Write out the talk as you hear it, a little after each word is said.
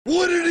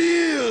What it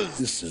is.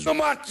 This is the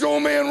Macho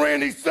Man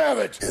Randy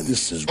Savage. And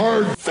this is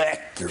Hard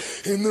Factor.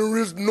 And there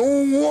is no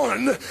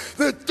one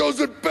that does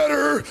it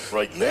better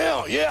right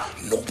now, yeah.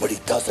 Nobody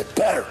does it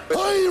better.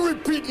 I ain't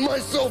repeating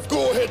myself.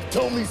 Go ahead,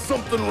 tell me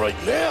something right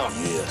now.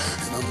 Yeah,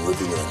 and I'm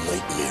living in a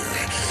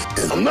nightmare.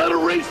 And I'm not a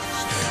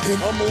racist,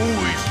 and I'm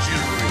always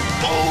cheering.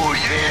 Oh,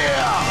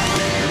 yeah!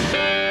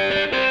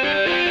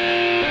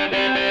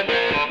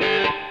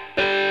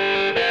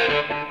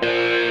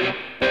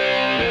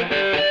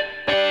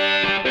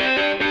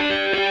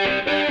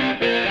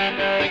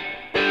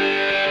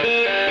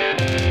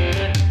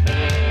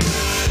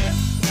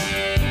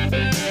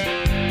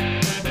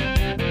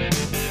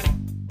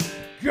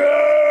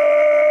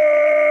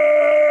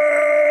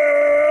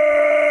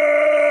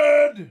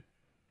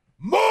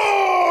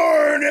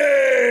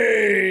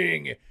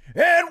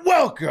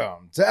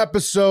 Welcome to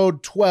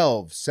episode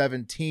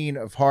 1217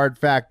 of Hard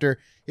Factor.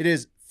 It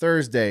is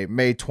Thursday,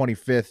 May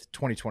 25th,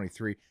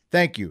 2023.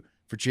 Thank you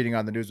for cheating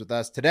on the news with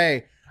us.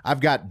 Today, I've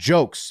got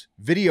jokes,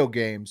 video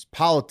games,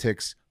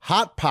 politics,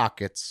 hot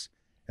pockets,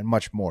 and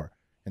much more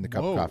in the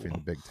cup of coffee in the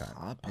big time.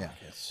 Hot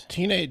pockets. Yeah.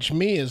 Teenage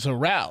me is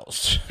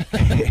aroused.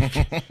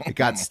 It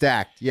got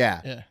stacked.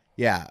 Yeah.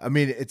 I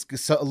mean,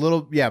 it's a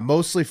little,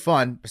 mostly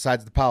fun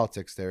besides the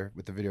politics there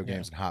with the video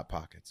games and hot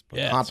pockets. But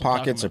hot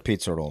pockets or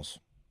pizza rolls?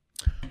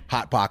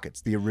 Hot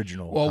pockets, the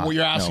original. Well,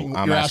 you're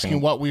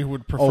asking what we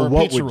would prefer.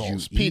 What pizza would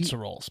rolls. you Pizza eat?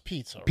 rolls.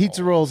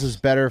 Pizza rolls is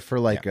better for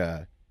like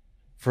a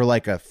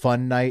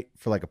fun night,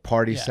 for like a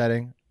party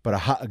setting. But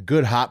a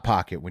good hot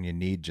pocket when you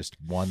need just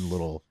one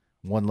little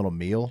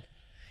meal.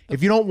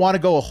 If you don't want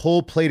to go a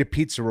whole plate of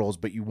pizza rolls,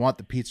 but you want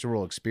the pizza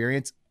roll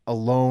experience, a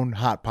lone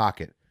hot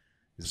pocket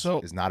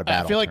is not a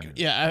bad. I feel like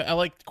I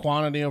like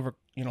quantity over.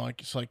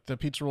 It's like the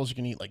pizza rolls you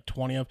can eat like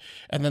 20 of,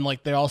 and then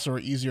like they also are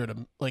easier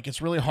to like.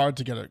 It's really hard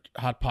to get a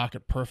hot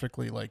pocket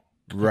perfectly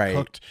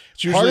cooked.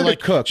 It's usually harder to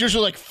cook. It's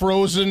usually like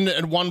frozen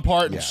in one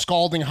part and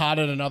scalding hot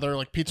in another.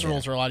 Like pizza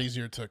rolls are a lot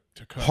easier to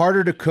cook.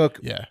 Harder to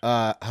cook.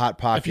 Hot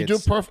pockets.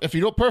 If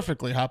you do it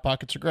perfectly, hot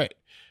pockets are great.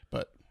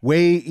 But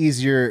way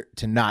easier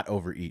to not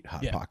overeat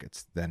hot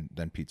pockets than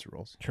pizza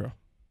rolls. True.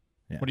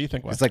 Yeah. What do you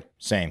think, Wes? It's like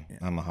same.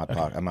 I'm a hot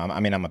pocket.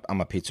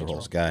 I'm a pizza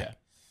rolls guy. Yeah.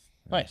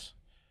 Nice.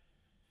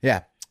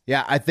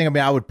 Yeah,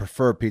 I would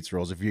prefer pizza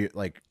rolls if you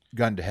like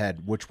gun to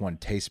head. Which one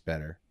tastes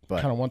better?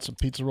 But kind of want some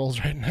pizza rolls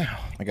right now.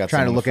 I got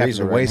trying to look after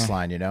the right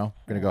waistline.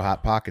 Gonna go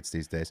hot pockets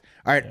these days.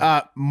 All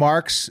right,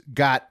 Mark's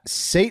got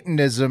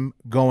Satanism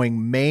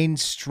going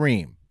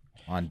mainstream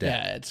on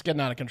deck. Yeah, it's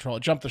getting out of control.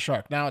 It jumped the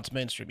shark. Now it's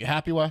mainstream. You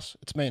happy, Wes?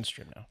 It's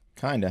mainstream now.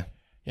 Kinda.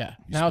 Yeah.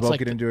 Now it's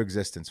like it into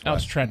existence. Now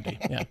it's trendy.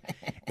 Yeah.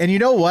 And you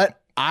know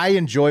what? I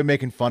enjoy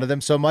making fun of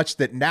them so much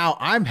that now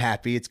I'm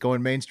happy it's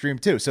going mainstream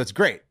too. So it's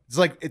great. It's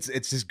like it's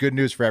just good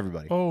news for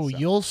everybody. Oh, so.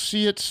 You'll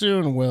see it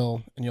soon,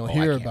 Will, and you'll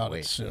hear about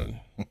it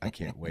soon. I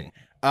can't wait.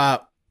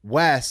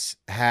 Wes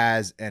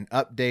has an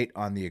update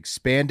on the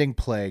expanding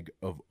plague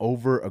of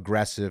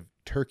over-aggressive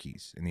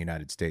turkeys in the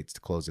United States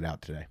to close it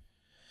out today.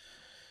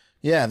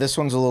 Yeah, this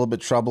one's a little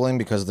bit troubling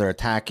because they're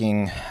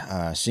attacking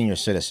senior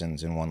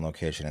citizens in one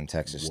location in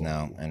Texas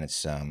now, and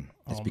it's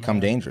become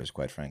dangerous,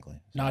 quite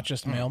frankly. Not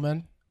just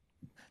mailmen.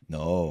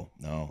 No,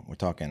 we're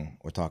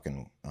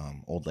talking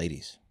old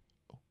ladies.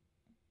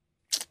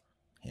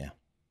 Yeah,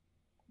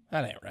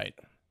 that ain't right.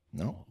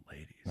 No, old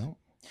ladies. No,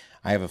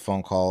 I have a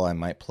phone call I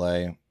might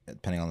play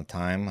depending on the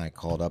time. I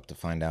called up to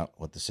find out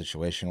what the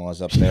situation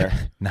was up there.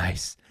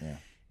 Nice.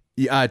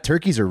 Yeah.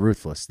 Turkeys are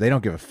ruthless. They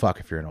don't give a fuck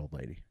if you're an old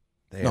lady.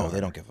 They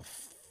don't give a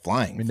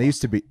flying. I mean, fuck. they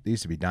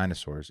used to be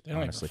dinosaurs. They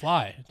don't honestly. even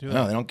fly. Do they?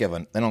 No, they don't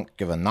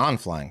give a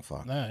non-flying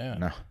fuck.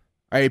 No.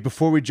 All right,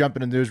 before we jump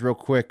into the news real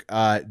quick,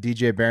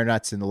 DJ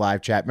Bearnuts in the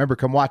live chat. Remember,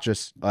 come watch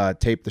us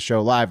tape the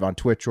show live on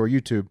Twitch or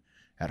YouTube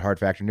at Hard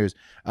Factor News.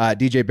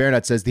 DJ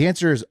Bearnuts says the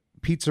answer is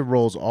pizza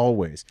rolls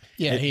always.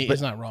 Yeah,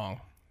 he's not wrong.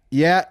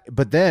 Yeah,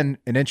 but then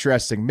an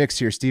interesting mix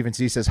here. Steven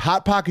C says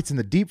hot pockets in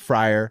the deep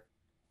fryer.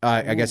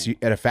 I guess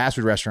at a fast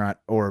food restaurant,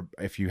 or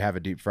if you have a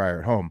deep fryer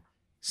at home,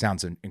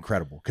 sounds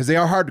incredible because they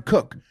are hard to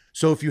cook.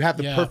 So if you have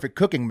the perfect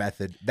cooking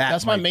method,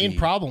 that's my main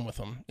problem with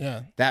them.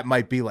 Yeah, that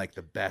might be like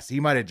the best. He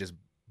might have just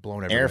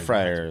blown everything. Air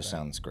fryer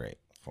sounds great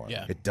for him.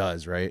 Yeah, it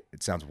does, right?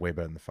 It sounds way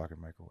better than the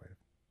fucking microwave.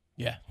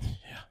 Yeah.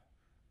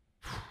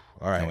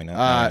 All right.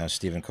 I know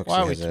Stephen cooks.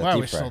 Why are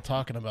we still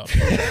talking about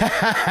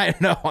I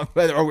know.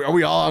 Are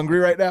we all hungry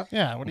right now?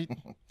 Yeah. What are you?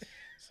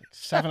 It's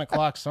like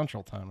 7:00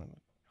 Central Time. What are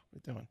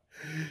you doing?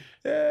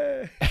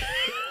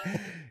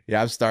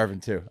 Yeah, I'm starving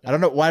too. I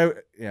don't know why.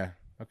 Yeah.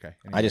 Okay.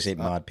 Anyways, I just ate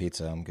mod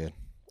pizza. I'm good.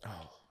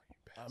 Oh,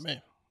 not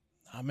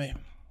me.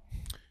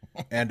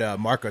 And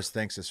Marcos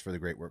thanks us for the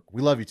great work.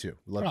 We love you too.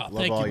 We love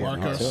thank all you,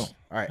 Marcos. All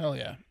right. Hell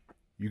yeah.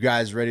 You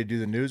guys ready to do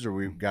the news, or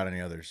we got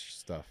any other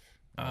stuff?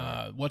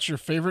 What's your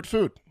favorite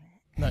food?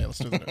 No, let's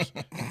do the news.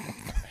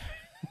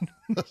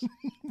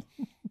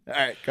 All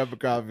right, cup of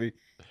coffee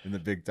in the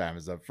big time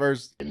is up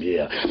first.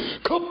 Yeah,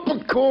 cup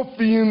of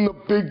coffee in the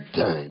big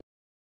time.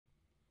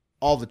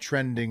 All the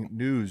trending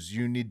news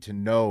you need to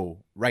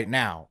know right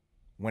now,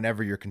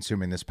 whenever you're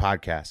consuming this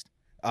podcast.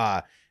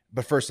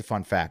 But first, a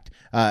fun fact.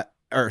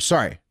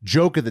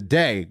 joke of the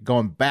day,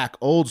 going back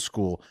old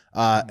school.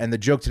 And the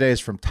joke today is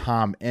from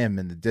Tom M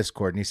in the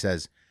Discord. And he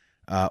says,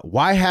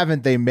 why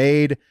haven't they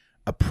made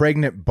a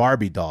pregnant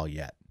Barbie doll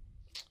yet?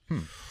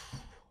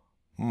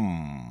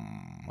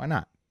 Why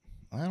not?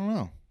 I don't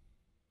know.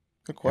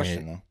 Good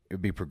question, though. It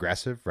would be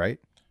progressive, right?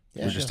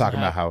 Yeah. We're just talking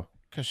about how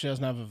because she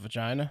doesn't have a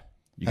vagina.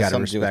 you got to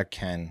respect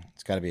Ken.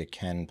 It's got to be a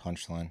Ken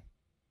punchline.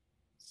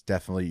 It's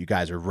definitely, you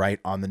guys are right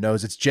on the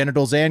nose. It's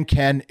genitals and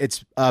Ken.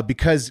 It's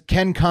because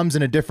Ken comes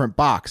in a different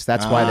box.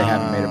 That's why they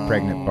haven't made a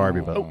pregnant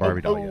Barbie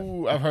doll yet.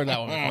 Oh, I've heard that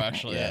one before,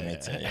 actually. Yeah, me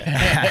too.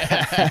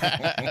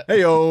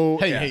 Hey-yo.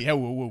 Hey,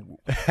 whoa.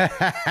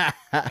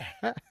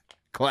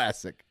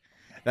 Classic.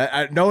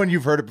 Knowing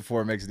you've heard it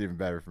before makes it even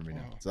better for me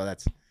now. So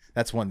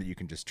that's one that you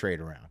can just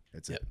trade around.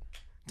 It's a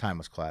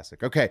timeless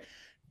classic. Okay,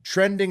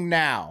 trending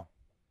now.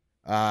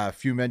 A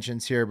few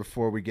mentions here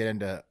before we get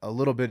into a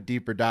little bit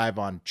deeper dive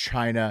on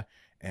China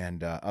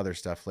and other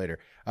stuff later.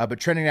 But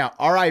trending now,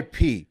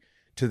 R.I.P.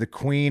 to the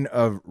queen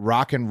of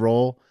rock and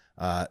roll,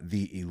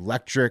 the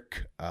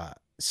electric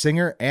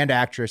singer and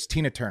actress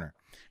Tina Turner.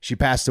 She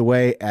passed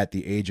away at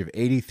the age of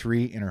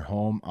 83 in her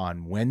home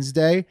on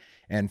Wednesday.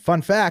 And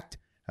fun fact,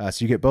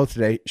 so you get both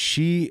today,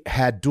 she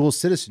had dual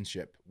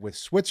citizenship with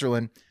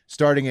Switzerland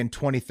starting in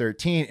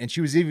 2013, and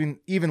she was even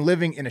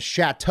living in a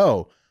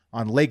chateau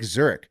on Lake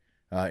Zurich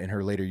in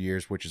her later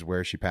years, which is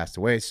where she passed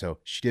away. So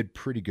she did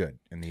pretty good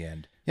in the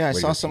end. Yeah, I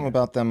saw something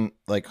about them,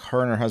 like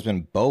her and her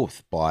husband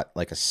both bought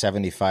like a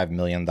 $75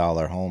 million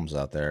homes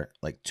out there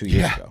like 2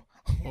 years ago.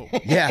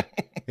 Yeah,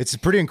 it's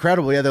pretty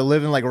incredible. Yeah, they're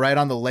living like right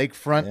on the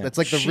lakefront. That's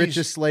like the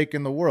richest lake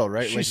in the world,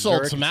 right? She Lake sold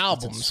Zurich. some It's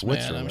albums, man.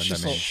 Switzerland.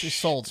 She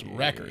sold some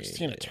records.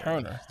 Tina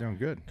Turner. She's doing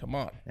good. Come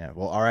on. Yeah,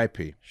 well,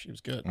 R.I.P. She was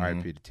good.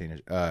 R.I.P. to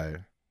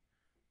Tina.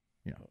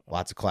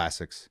 Lots of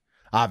classics.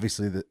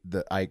 Obviously,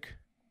 the Ike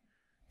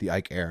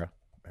era.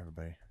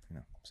 Everybody,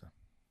 so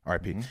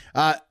R.I.P.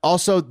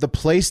 Also, the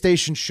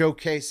PlayStation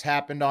Showcase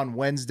happened on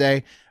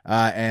Wednesday,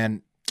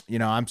 and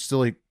I'm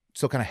still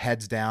kind of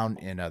heads down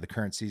in the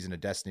current season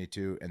of Destiny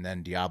 2 and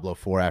then Diablo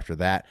 4 after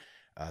that.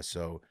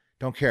 So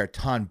don't care a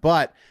ton,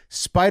 but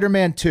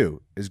Spider-Man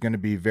 2 is going to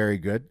be very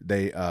good.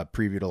 They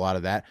previewed a lot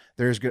of that.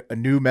 There's a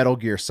new Metal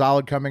Gear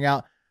Solid coming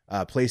out.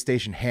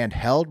 PlayStation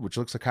handheld, which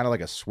looks kind of like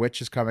a Switch,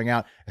 is coming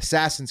out.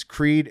 Assassin's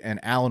Creed and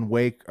Alan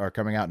Wake are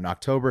coming out in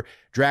October.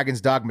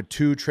 Dragon's Dogma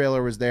 2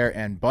 trailer was there,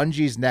 and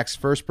Bungie's next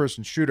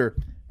first-person shooter,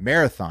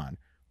 Marathon,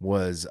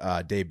 was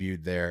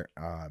debuted there.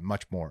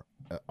 Much more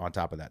on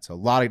top of that. So a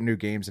lot of new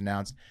games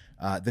announced.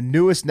 The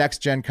newest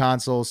next-gen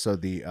consoles, so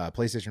the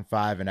PlayStation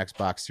 5 and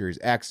Xbox Series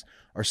X,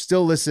 are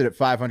still listed at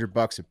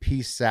 $500 a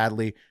piece,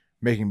 sadly,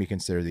 making me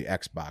consider the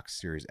Xbox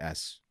Series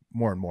S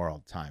more and more all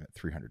the time at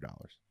 $300.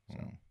 So.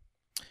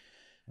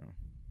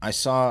 I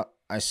saw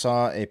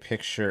a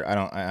picture. I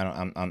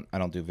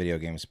don't do video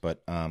games,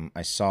 but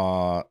I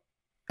saw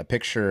a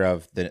picture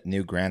of the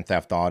new Grand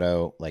Theft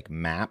Auto like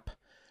map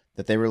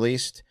that they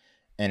released,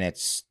 and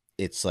it's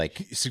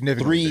like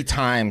significantly 3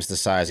 times the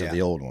size of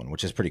the old one,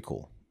 which is pretty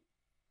cool.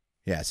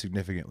 Yeah,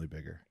 significantly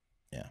bigger.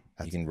 Yeah,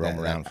 you can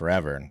roam around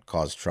forever and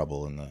cause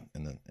trouble in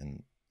the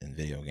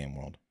video game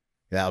world.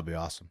 That'll be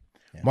awesome.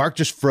 Yeah. Mark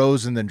just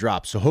froze and then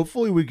dropped, so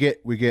hopefully we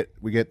get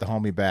the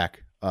homie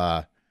back.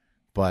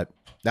 But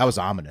that was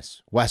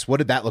ominous. Wes, what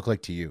did that look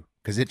like to you?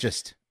 Because it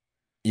just...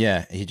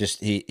 Yeah, he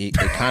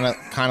kind of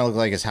looked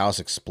like his house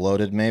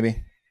exploded,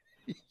 maybe.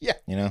 Yeah,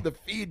 the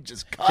feed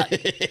just cut.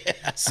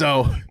 Yeah.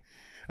 So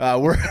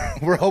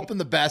we're hoping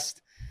the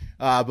best,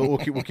 but we'll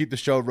keep the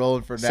show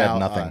rolling for now. Said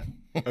nothing.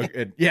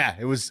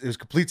 It was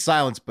complete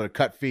silence, but a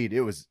cut feed.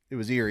 It was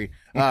eerie.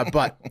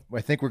 But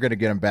I think we're gonna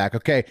get him back.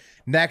 Okay,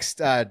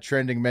 next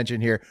trending mention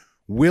here: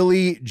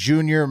 Willie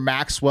Jr.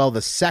 Maxwell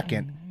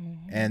II.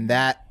 And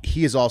that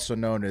he is also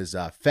known as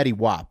Fetty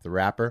Wap, the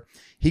rapper.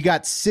 He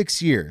got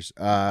 6 years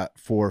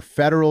for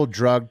federal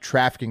drug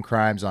trafficking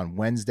crimes on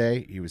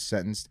Wednesday. He was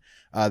sentenced.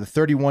 The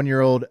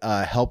 31-year-old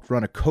helped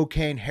run a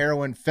cocaine,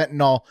 heroin,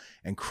 fentanyl,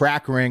 and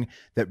crack ring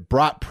that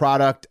brought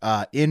product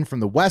in from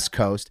the West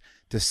Coast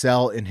to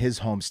sell in his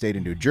home state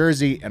in New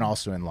Jersey and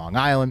also in Long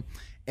Island.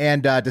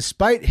 And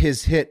despite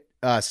his hit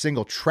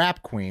single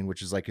Trap Queen,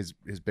 which is like his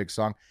big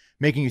song,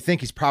 making you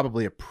think he's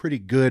probably a pretty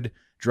good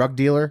drug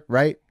dealer,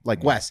 right?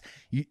 Like Wes,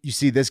 you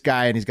see this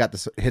guy and he's got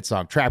this hit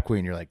song Trap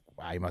Queen, you're like,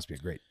 wow, he must be a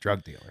great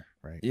drug dealer,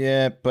 right?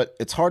 Yeah, but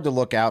it's hard to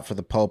look out for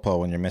the popo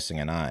when you're missing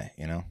an eye,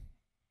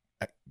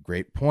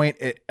 Great point.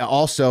 It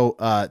also,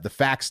 the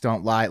facts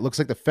don't lie. It looks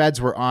like the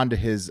feds were onto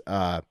his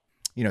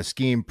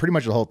scheme pretty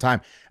much the whole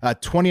time.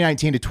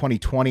 2019 to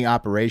 2020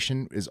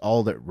 operation is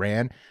all that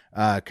ran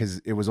because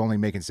it was only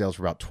making sales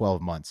for about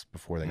 12 months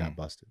before they got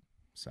busted.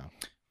 So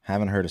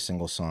haven't heard a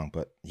single song,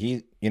 but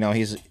he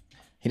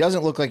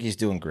doesn't look like he's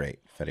doing great,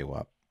 Fetty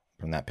Wap,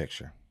 from that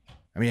picture.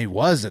 I mean, he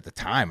was at the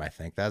time, I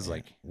think. That was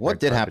like... What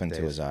did happen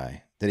to his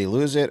eye? Did he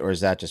lose it, or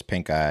is that just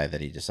pink eye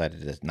that he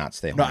decided to not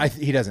stay home? No,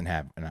 he doesn't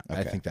have... Okay.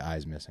 I think the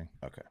eye's missing.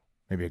 Okay.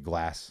 Maybe a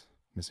glass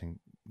missing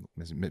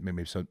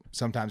maybe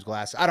sometimes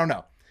glass. I don't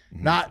know.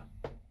 Mm-hmm. Not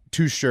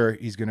too sure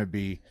he's going to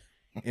be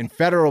in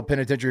federal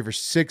penitentiary for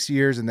 6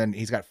 years, and then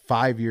he's got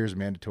 5 years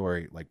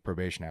mandatory like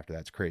probation after that.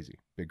 It's crazy.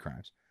 Big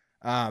crimes.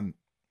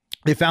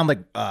 They found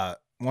like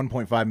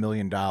 $1.5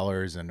 million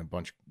and a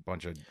bunch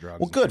of drugs.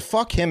 Well, good.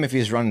 Fuck him if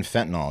he's running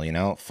fentanyl, you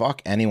know?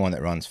 Fuck anyone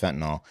that runs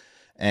fentanyl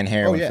and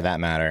heroin for that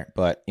matter.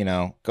 But, you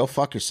know, go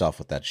fuck yourself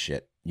with that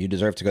shit. You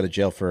deserve to go to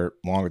jail for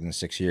longer than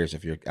 6 years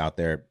if you're out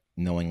there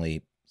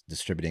knowingly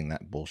distributing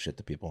that bullshit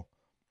to people.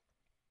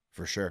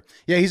 For sure.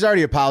 Yeah, he's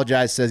already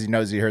apologized, says he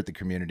knows he hurt the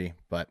community,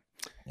 but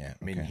yeah,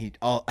 I mean,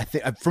 I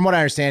think from what I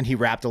understand, he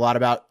rapped a lot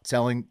about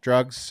selling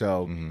drugs,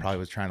 so probably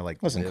was trying to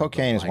like listen,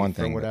 cocaine is one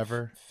thing, or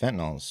whatever.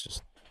 Fentanyl is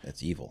just,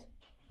 it's evil.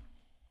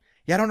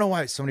 Yeah, I don't know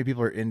why so many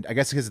people are in. I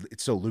guess because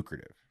it's so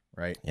lucrative,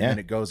 right? Yeah. And then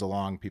it goes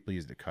along. People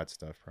use it to cut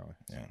stuff, probably.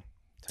 Yeah.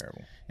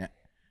 Terrible.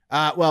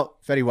 Yeah. Well,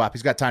 Fetty Wap,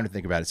 he's got time to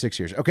think about it. 6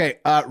 years. Okay.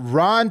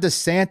 Ron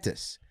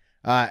DeSantis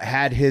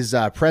had his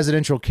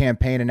presidential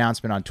campaign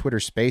announcement on Twitter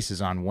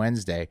Spaces on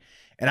Wednesday.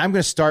 And I'm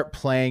going to start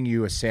playing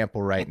you a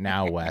sample right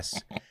now, Wes,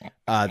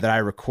 that I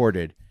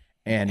recorded.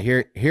 And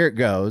here it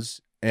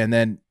goes. And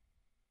then,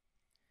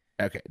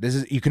 okay, this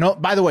is, you can,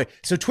 by the way,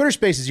 so Twitter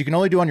Spaces, you can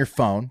only do on your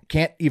phone.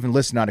 Can't even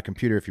listen on a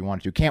computer if you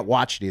wanted to. Can't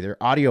watch it either.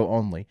 Audio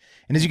only.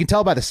 And as you can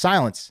tell by the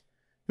silence,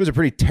 it was a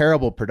pretty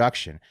terrible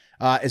production.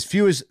 As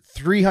few as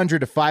 300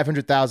 to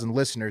 500,000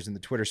 listeners in the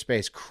Twitter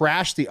space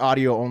crashed the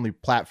audio only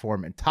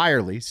platform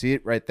entirely. See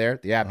it right there?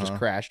 The app just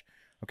crashed.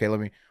 Okay,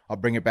 I'll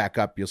bring it back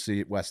up. You'll see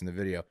it, Wes, in the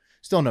video.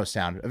 Still no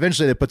sound.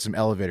 Eventually they put some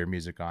elevator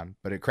music on,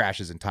 but it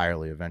crashes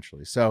entirely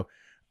eventually. So,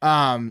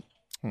 so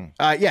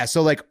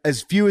like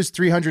as few as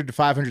 300 to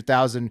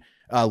 500,000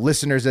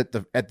 listeners at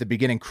the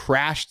beginning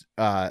crashed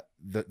the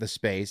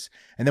space.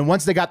 And then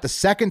once they got the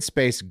second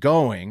space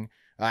going,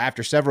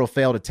 after several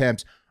failed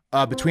attempts,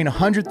 between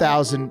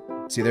 100,000,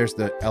 see, there's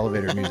the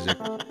elevator music.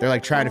 They're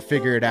like trying to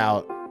figure it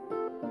out.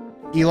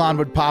 Elon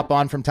would pop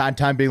on from time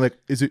to time being like,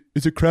 is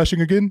it crashing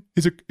again?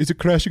 Is it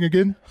crashing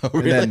again? Oh,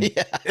 really? And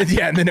then,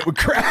 and then it would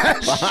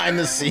crash. Behind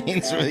the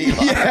scenes with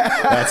Elon.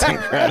 Yeah. That's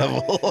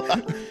incredible.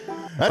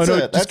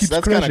 That's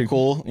kind of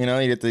cool. You know,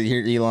 you get to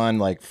hear Elon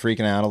like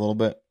freaking out a little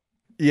bit.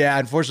 Yeah,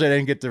 unfortunately I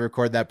didn't get to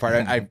record that part.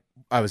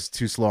 I was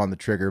too slow on the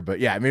trigger, but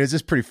yeah, I mean, it's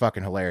just pretty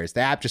fucking hilarious. The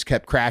app just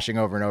kept crashing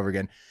over and over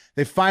again.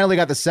 They finally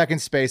got the second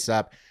space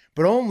up,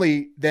 but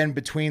only then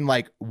between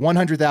like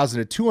 100,000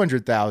 to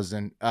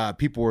 200,000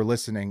 people were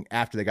listening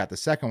after they got the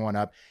second one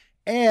up.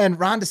 And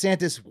Ron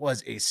DeSantis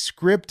was a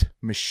script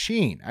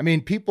machine. I mean,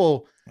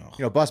 people,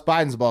 bust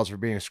Biden's balls for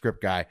being a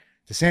script guy.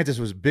 DeSantis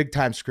was a big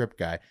time script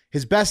guy.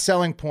 His best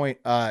selling point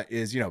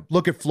is,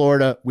 look at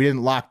Florida. We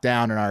didn't lock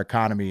down and our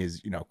economy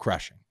is,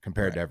 crushing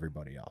compared to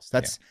everybody else.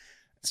 That's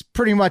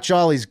pretty much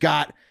all he's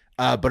got.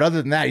 But other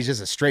than that, he's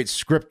just a straight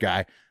script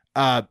guy.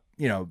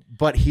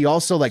 But he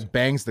also like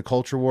bangs the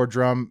culture war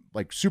drum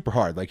like super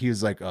hard. Like he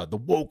was like the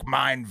woke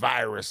mind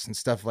virus and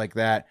stuff like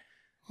that.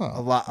 Huh.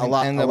 A lot.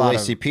 And the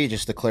NAACP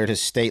just declared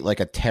his state like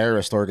a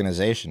terrorist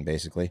organization,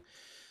 basically.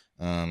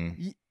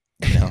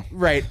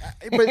 Right.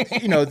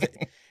 But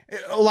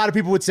a lot of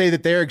people would say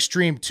that they're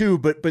extreme too.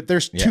 But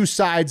there's two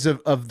sides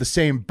of the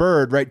same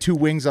bird, right? Two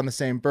wings on the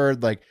same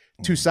bird, like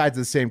two sides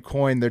of the same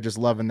coin. They're just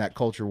loving that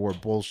culture war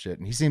bullshit,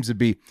 and he seems to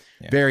be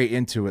very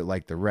into it,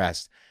 like the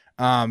rest.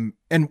 And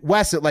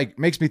Wes, it like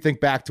makes me think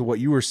back to what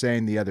you were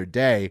saying the other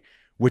day,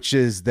 which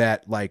is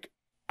that like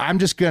I'm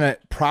just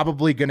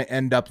probably gonna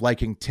end up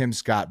liking Tim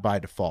Scott by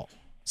default,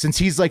 since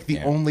he's like the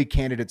only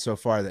candidate so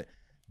far that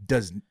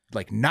does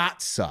like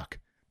not suck,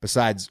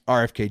 besides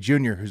RFK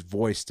Jr., whose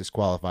voice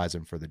disqualifies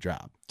him for the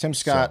job. Tim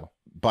Scott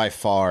by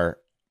far,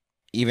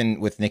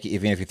 even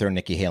if you throw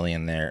Nikki Haley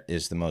in there,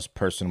 is the most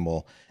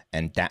personable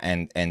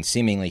and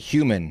seemingly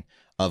human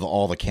of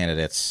all the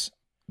candidates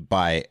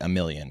by a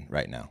million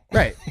right now.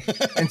 Right.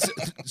 And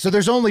so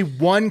there's only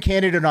one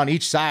candidate on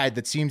each side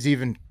that seems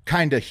even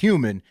kind of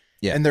human.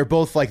 Yeah. And they're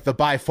both like the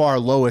by far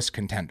lowest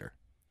contender.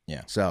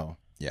 Yeah. So,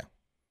 yeah.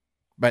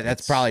 But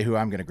that's probably who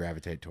I'm going to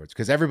gravitate towards,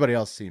 because everybody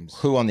else seems.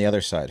 Who on the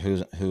other side?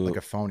 Who like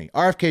a phony.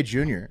 RFK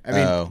Jr. I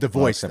mean, the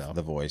voice, though.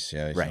 The voice,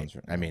 yeah. Right.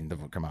 I mean,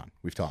 come on.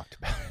 We've talked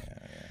about it.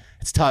 Yeah.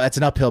 It's tough. That's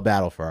an uphill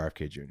battle for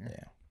RFK Jr.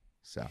 Yeah.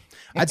 So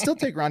I'd still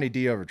take Ronnie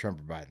D over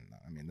Trump or Biden, though.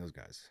 I mean, those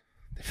guys.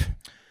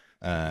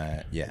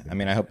 I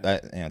mean, I hope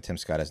that Tim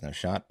Scott has no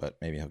shot, but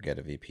maybe he'll get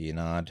a VP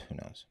nod. Who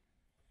knows?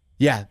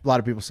 Yeah, a lot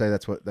of people say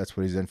that's what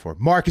he's in for.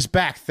 Mark is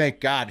back, thank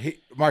God.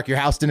 Mark, your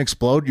house didn't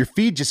explode. Your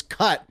feed just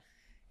cut,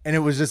 and it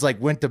was just like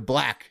went to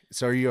black.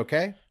 So are you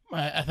okay?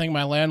 I think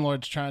my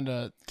landlord's trying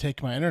to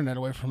take my internet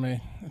away from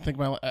me. I think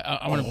I'm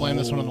going to blame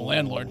this one on the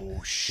landlord.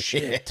 Oh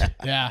shit!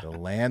 Yeah, the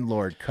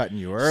landlord cutting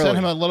you early. Sent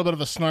him a little bit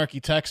of a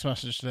snarky text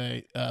message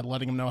today,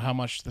 letting him know how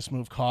much this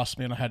move cost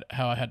me and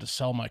how I had to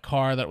sell my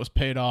car that was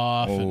paid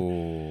off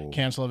and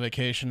cancel a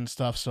vacation and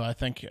stuff. So I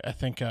think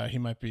he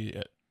might be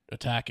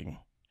attacking.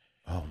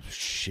 Oh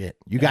shit!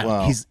 You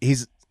got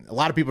he's a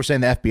lot of people are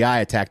saying the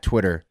FBI attacked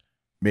Twitter.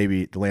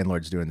 Maybe the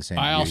landlord's doing the same.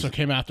 I also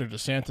came after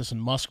DeSantis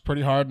and Musk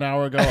pretty hard an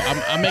hour ago.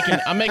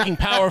 I'm making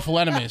powerful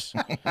enemies,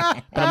 but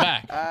I'm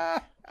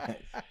back.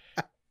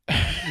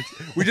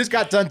 We just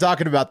got done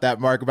talking about that,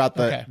 Mark, about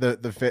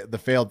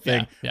the failed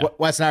thing. Yeah.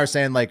 Wes and I were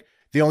saying, like,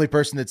 the only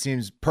person that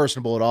seems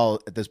personable at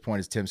all at this point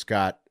is Tim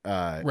Scott.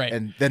 Right.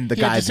 And then the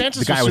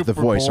DeSantis guy was with the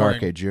super voice,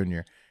 boring. RFK Jr.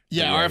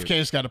 Yeah,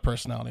 RFK's got a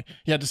personality.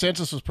 Yeah,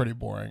 DeSantis was pretty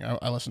boring.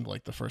 I listened to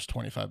like the first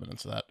 25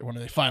 minutes of that when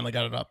they finally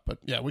got it up. But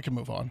yeah, we can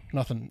move on.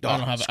 Nothing. I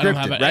don't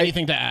have right?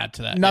 anything to add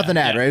to that. Nothing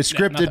to add, right? It's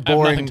scripted, nothing,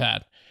 boring. Nothing to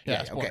add.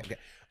 Yeah, it's boring.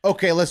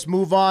 Okay, let's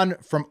move on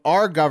from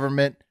our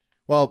government.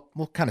 Well,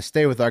 we'll kind of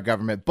stay with our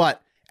government,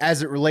 but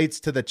as it relates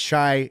to the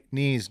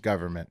Chinese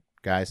government,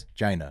 guys,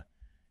 China,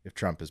 if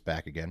Trump is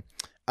back again.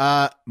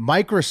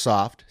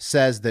 Microsoft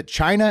says that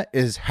China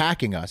is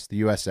hacking us, the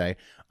USA,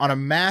 on a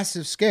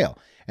massive scale,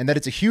 and that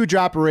it's a huge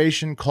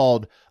operation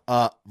called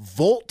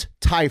Volt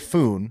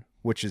Typhoon,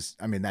 which is,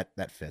 I mean,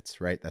 that fits,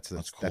 right? That's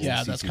cool.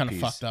 That's kind of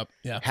fucked up.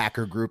 Yeah,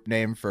 hacker group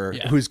name for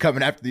who's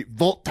coming after the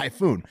Volt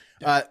Typhoon.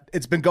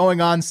 It's been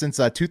going on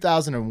since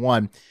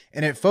 2001,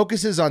 and it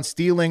focuses on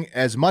stealing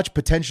as much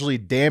potentially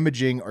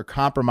damaging or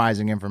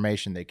compromising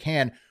information they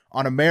can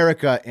on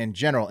America in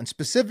general, and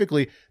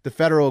specifically the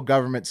federal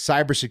government's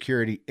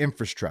cybersecurity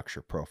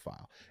infrastructure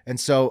profile. And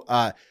so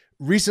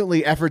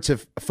recently efforts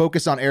have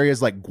focused on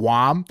areas like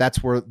Guam.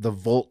 That's where the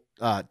Volt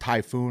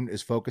Typhoon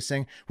is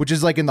focusing, which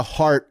is like in the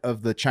heart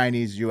of the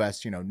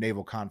Chinese-U.S.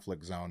 naval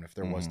conflict zone, if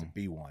there was to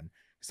be one.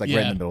 It's like right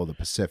in the middle of the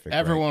Pacific.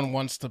 Everyone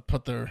wants to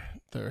put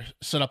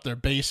set up their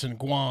base in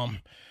Guam.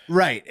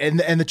 Right. And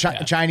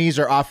the Chinese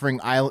are offering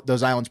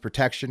those islands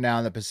protection now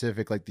in the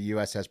Pacific, like the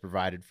U.S. has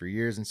provided for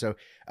years. And so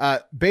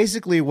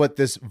basically what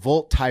this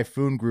Volt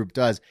Typhoon group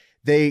does,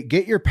 they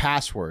get your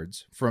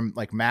passwords from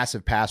like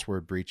massive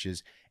password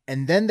breaches,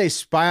 and then they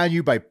spy on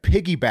you by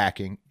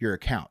piggybacking your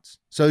accounts.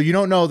 So you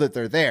don't know that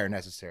they're there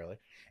necessarily.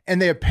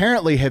 And they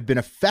apparently have been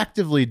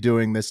effectively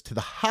doing this to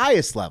the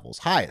highest levels,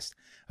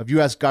 of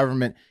U.S.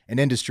 government and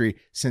industry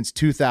since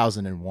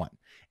 2001.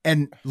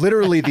 And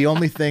literally the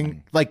only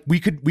thing, like we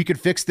could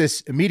fix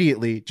this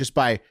immediately just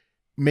by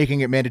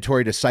making it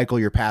mandatory to cycle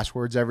your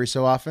passwords every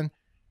so often,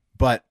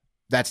 but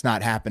that's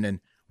not happening.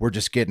 We're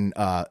just getting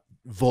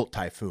Volt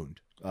Typhooned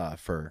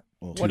for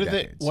 2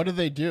 decades. What do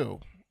they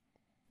do?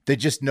 They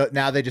just know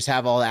now. They just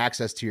have all the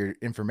access to your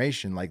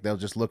information. Like they'll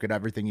just look at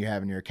everything you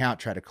have in your account,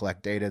 try to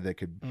collect data that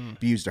could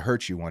be used to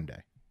hurt you one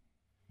day.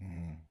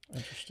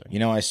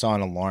 Interesting. I saw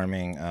an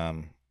alarming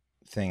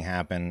thing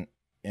happen.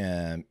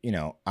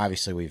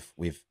 Obviously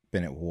we've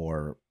been at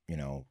war,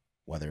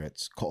 whether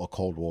it's a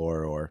Cold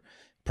War or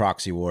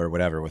proxy war or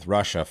whatever with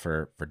Russia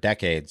for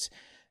decades.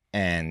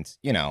 And,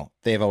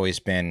 they've always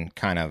been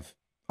kind of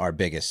our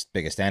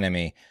biggest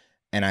enemy.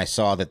 And I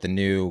saw that the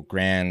new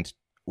grand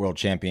world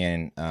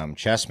champion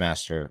chess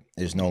master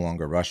is no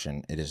longer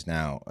Russian. It is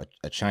now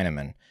a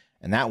Chinaman.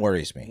 And that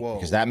worries me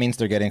because that means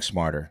they're getting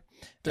smarter.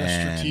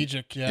 They're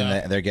strategic.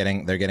 Yeah. And they're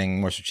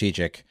getting more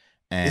strategic.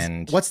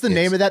 And what's the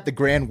name of that? The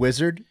Grand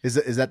Wizard? Is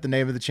that the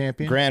name of the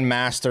champion? Grand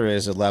Master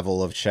is a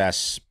level of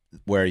chess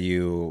where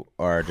you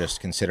are just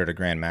considered a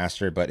Grand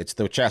Master, but it's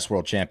the Chess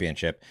World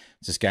Championship.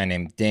 It's this guy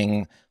named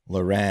Ding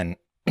Liren,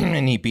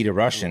 and he beat a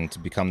Russian to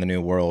become the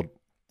new world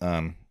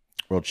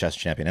chess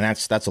champion, and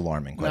that's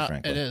alarming, quite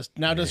frankly. It is.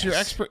 Now, does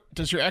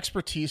your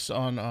expertise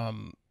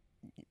on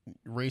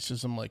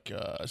racism, like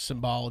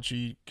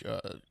symbology,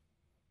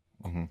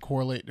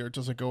 correlate, or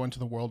does it go into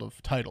the world of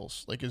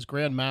titles? Like, is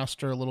Grand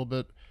Master a little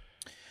bit?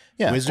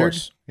 Yeah, Wizard.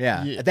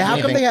 Yeah.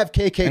 How come they have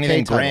KKK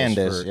anything titles grand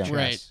for is, chess?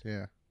 Right.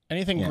 Yeah.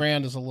 Anything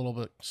grand is a little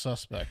bit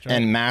suspect, right?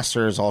 And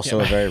master is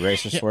also a very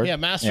racist word. Yeah,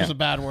 master's a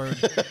bad word.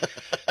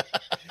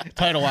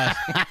 Title-wise.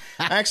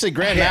 Actually,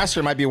 Grand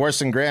Master might be worse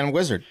than Grand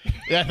Wizard.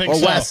 Yeah, I think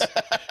so. Wes.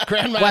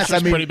 Grand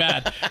Master's pretty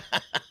bad.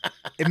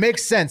 It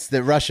makes sense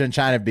that Russia and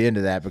China be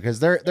into that because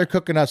they're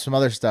cooking up some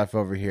other stuff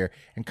over here,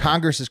 and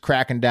Congress is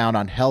cracking down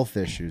on health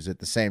issues at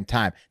the same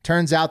time.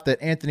 Turns out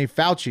that Anthony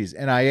Fauci's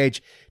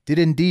NIH did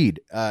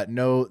indeed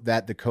know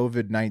that the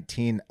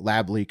COVID-19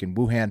 lab leak in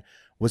Wuhan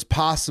was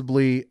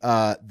possibly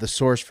the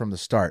source from the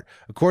start.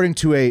 According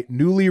to a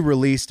newly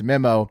released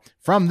memo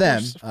from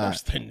them. Of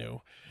course they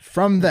knew.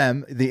 From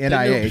them, the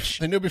NIH.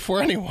 They knew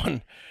before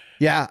anyone.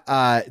 Yeah,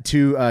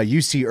 to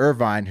UC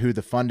Irvine, who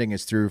the funding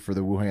is through for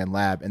the Wuhan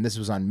lab. And this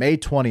was on May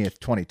 20th,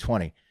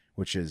 2020,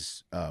 which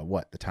is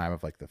the time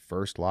of like the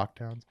first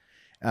lockdowns.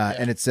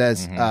 And it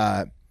says,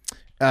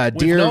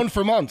 We've known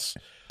for months.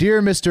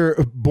 Dear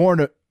Mr.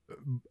 Born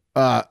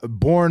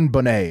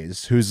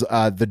Bonays, who's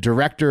the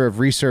director of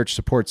research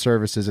support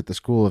services at the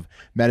School of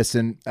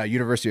Medicine,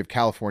 University of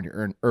California,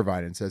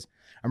 Irvine, and says,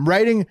 I'm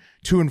writing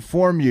to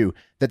inform you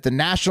that the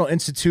National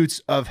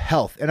Institutes of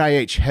Health,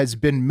 NIH, has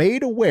been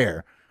made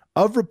aware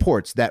of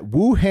reports that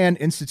Wuhan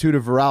Institute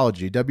of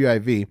Virology,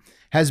 WIV,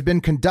 has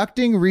been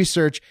conducting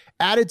research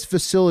at its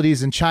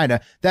facilities in China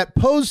that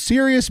pose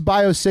serious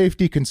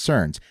biosafety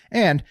concerns.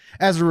 And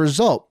as a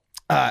result,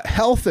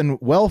 health and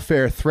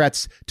welfare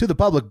threats to the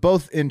public,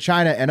 both in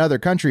China and other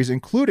countries,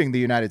 including the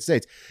United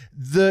States.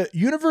 The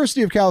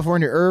University of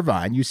California,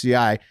 Irvine,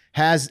 UCI,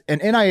 has an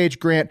NIH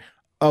grant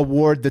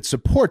award that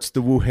supports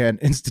the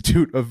Wuhan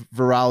Institute of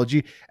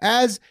Virology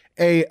as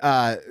a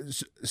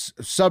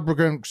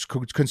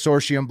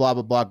sub-consortium, blah,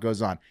 blah, blah,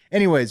 goes on.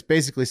 Anyways,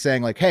 basically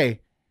saying like,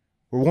 hey,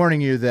 we're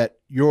warning you that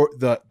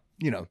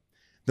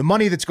the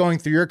money that's going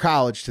through your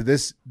college to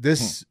this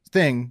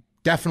thing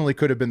definitely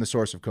could have been the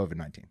source of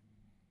COVID-19.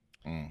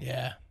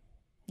 Yeah.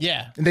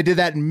 Yeah. And they did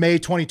that in May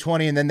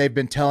 2020, and then they've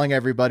been telling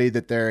everybody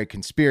that they're a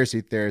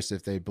conspiracy theorist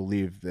if they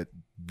believe that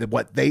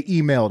what they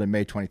emailed in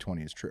May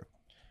 2020 is true.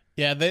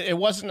 Yeah, it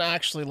wasn't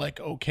actually like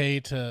okay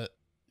to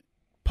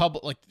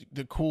public, like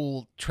the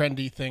cool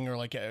trendy thing or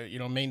like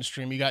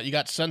mainstream. You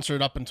got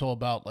censored up until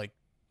about like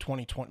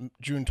 2020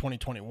 June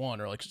 2021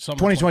 or like some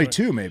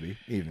 2022 maybe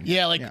even.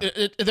 Yeah, like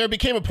there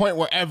became a point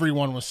where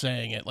everyone was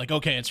saying it, like,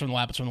 okay, it's from the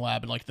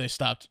lab, and like they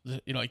stopped,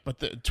 but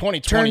the 2020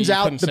 turns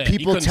out the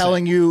people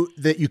telling you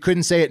that you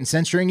couldn't say it and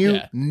censoring you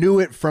knew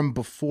it from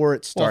before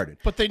it started.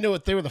 But they knew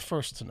it. They were the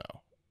first to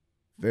know.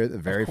 They're the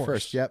very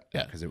first, yep.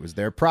 Yeah. Because it was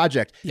their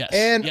project. Yes.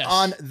 And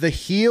on the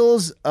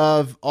heels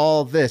of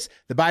all this,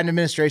 the Biden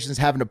administration is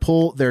having to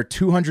pull their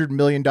 $200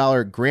 million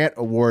grant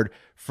award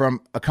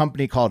from a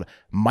company called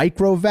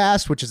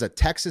Microvast, which is a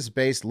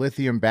Texas-based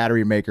lithium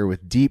battery maker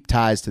with deep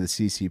ties to the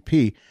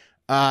CCP.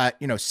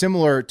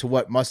 Similar to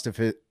what must have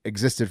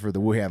existed for the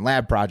Wuhan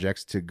lab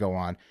projects to go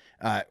on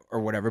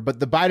or whatever. But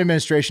the Biden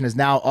administration has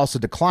now also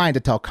declined to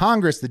tell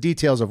Congress the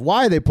details of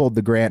why they pulled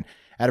the grant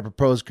at a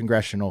proposed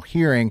congressional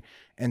hearing.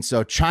 And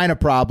so China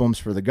problems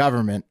for the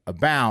government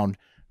abound,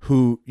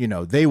 who,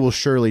 they will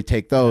surely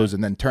take those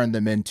and then turn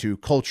them into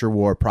culture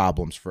war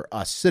problems for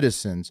us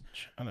citizens.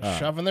 Kind of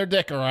shoving their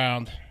dick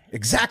around.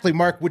 Exactly,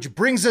 Mark, which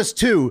brings us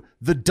to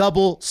the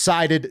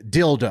double-sided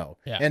dildo.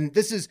 Yeah. And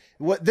this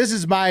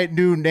is my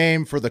new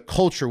name for the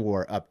culture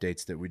war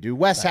updates that we do.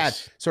 Wes had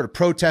sort of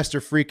protester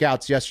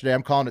freakouts yesterday.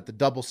 I'm calling it the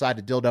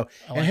double-sided dildo.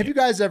 And have you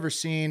guys ever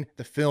seen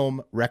the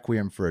film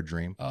Requiem for a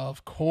Dream?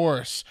 Of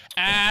course.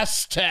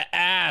 Ass to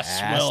ass,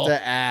 Will.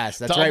 To ass.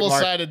 That's right, Mark.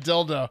 Double-sided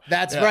dildo.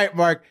 That's right,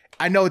 Mark.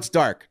 I know it's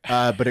dark,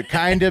 but it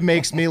kind of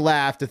makes me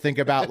laugh to think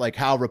about like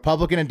how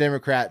Republican and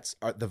Democrats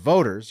are the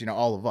voters,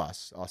 all of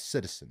us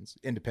citizens,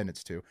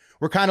 independents too.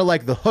 We're kind of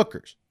like the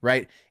hookers,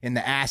 right? In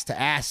the ass to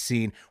ass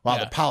scene, while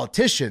the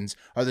politicians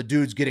are the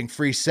dudes getting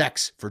free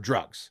sex for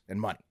drugs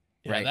and money,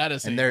 right? That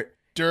is they're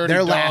dog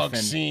laughing,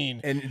 scene.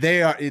 and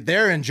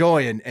they're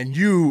enjoying, and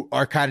you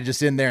are kind of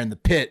just in there in the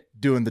pit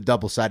doing the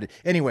double-sided.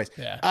 Anyways,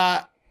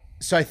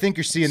 so I think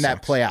you're seeing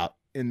that play out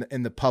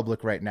in the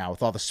public right now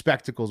with all the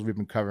spectacles we've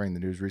been covering in the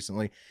news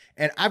recently.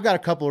 And I've got a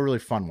couple of really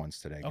fun ones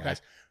today,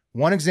 guys.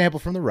 One example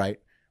from the right,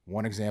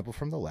 one example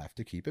from the left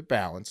to keep it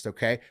balanced,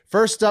 okay?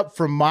 First up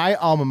from my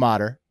alma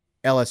mater,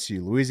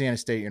 LSU, Louisiana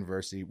State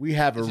University, we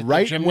have a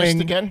right-wing...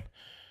 again?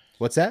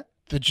 What's that?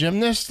 The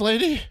gymnast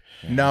lady?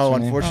 No,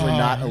 unfortunately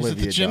not Olivia. Is it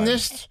the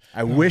gymnast? Dunn.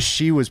 I wish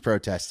she was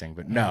protesting,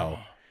 but no.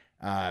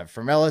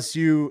 From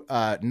LSU,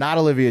 not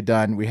Olivia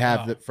Dunn. We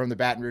have from the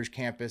Baton Rouge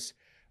campus,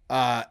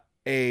 a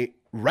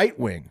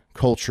right-wing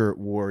culture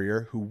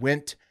warrior who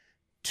went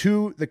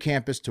to the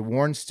campus to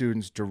warn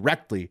students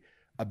directly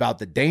about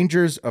the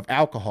dangers of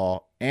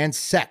alcohol and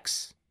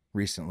sex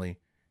recently,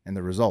 and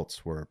the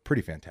results were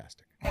pretty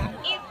fantastic.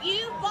 If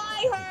you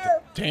buy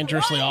her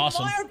dangerously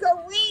awesome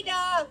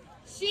margarita,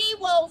 she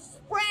will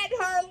spread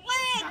her legs.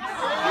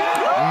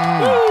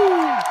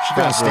 She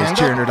got stand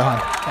cheering it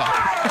on.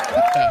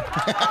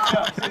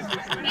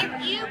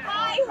 If you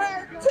buy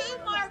her 2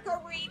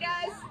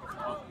 margaritas,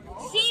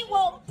 she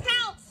will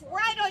pounce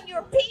right on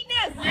your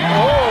penis.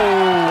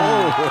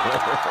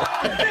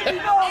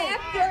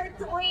 After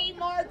 3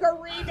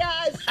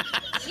 margaritas,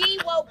 she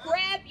will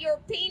grab your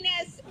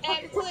penis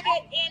and put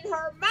it in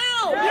her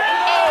mouth.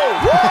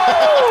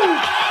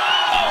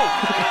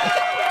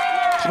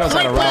 She knows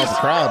how to rouse the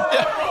crowd.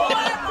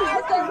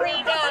 4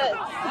 margaritas.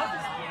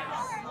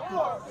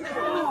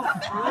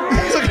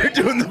 Look, you're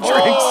doing the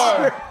drinks.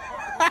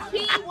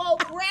 She will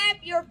grab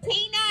your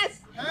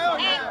penis and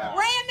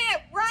ram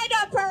it right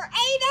up her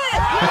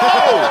anus.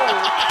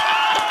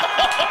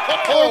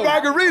 4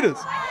 margaritas.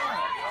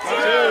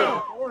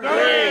 2,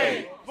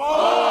 3,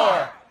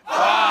 4,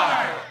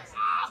 5.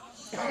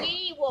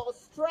 She will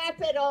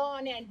strap it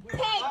on and peg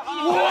you.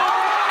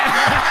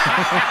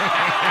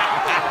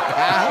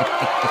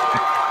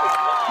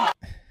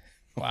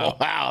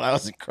 Wow, that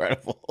was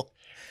incredible.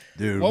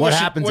 Dude, what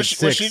happens at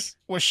 6?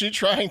 Was she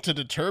trying to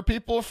deter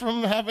people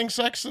from having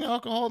sex and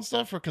alcohol and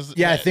stuff? Because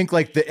I think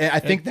like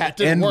that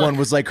end one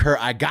was like her.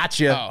 I got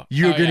you.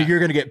 You're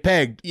gonna get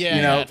pegged.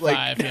 Yeah, like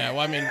 5. Yeah, well,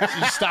 I mean,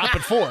 you stop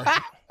at 4.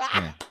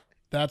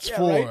 That's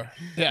 4. Right?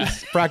 Yeah,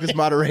 practice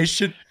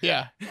moderation.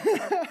 Yeah,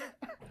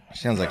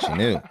 sounds like she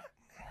knew.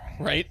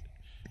 Right.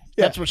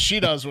 Yeah. That's what she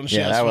does when she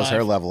has that 5. was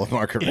her level of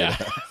margarita.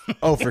 Yeah.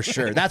 Oh, for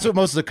sure. That's what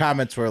most of the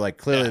comments were like.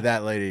 Clearly,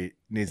 that lady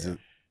needs to.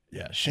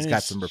 Yeah, she's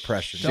got some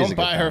repression. Don't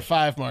buy her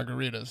 5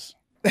 margaritas.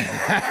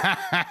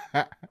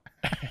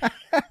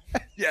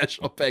 Yeah,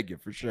 she'll peg you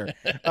for sure.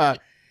 So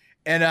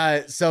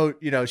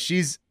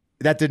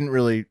that didn't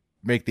really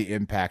make the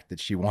impact that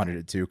she wanted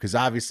it to, because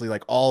obviously,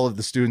 like, all of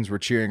the students were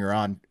cheering her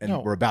on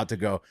and were about to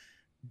go,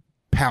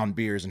 pound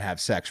beers and have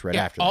sex right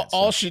after all, that.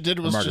 all she did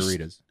was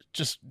margaritas.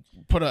 just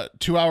put a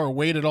 2-hour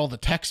wait at all the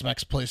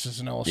Tex-Mex places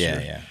in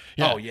Illustrator.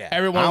 Oh, yeah.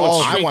 Everyone I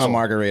want a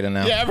margarita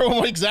now.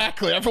 Yeah,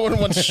 exactly. Everyone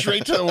went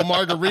straight to a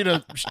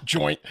margarita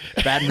joint.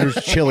 Baton Rouge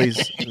Chili's.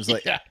 It was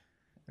like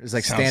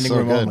Sounds standing so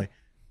room good. only.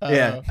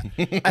 Yeah.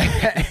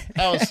 That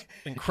was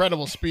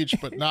incredible speech,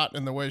 but not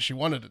in the way she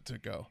wanted it to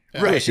go.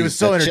 Yeah. Right. She was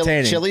so the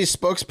entertaining. Chili's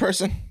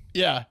spokesperson.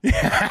 Yeah.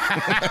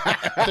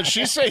 Did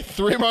she say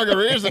 3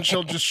 margaritas and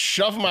she'll just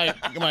shove my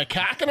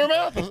cock in her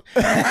mouth?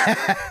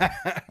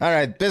 All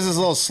right, business is a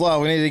little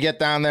slow. We need to get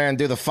down there and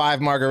do the 5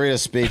 margarita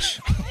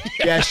speech.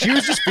 Yeah, she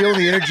was just feeling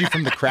the energy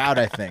from the crowd,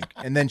 I think.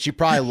 And then she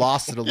probably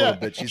lost it a little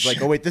bit. She's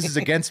like, oh, wait, this is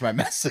against my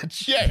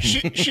message. Yeah,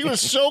 she was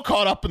so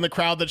caught up in the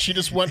crowd that she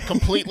just went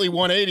completely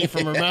 180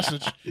 from her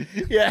message.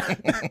 Yeah.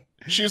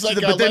 She was like,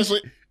 But then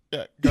Leslie.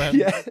 Yeah, go ahead.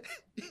 Yeah.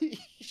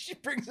 She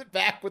brings it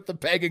back with the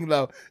pegging,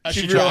 though.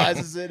 She she tried.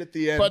 realizes it at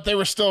the end. But they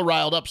were still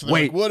riled up, so they're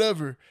Wait. like,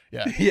 whatever.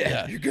 Yeah.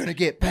 yeah, you're going to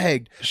get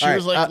pegged. She All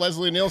was right, like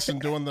Leslie Nielsen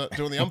doing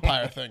the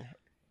umpire thing.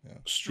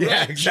 Straight.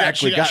 Yeah,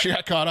 exactly. She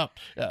got caught up.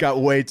 Yeah.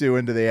 got way too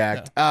into the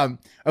act.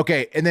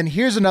 Okay, and then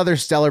here's another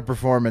stellar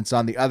performance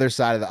on the other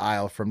side of the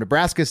aisle from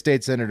Nebraska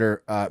State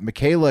Senator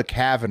Michaela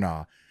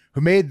Cavanaugh,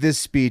 who made this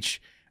speech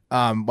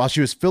while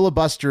she was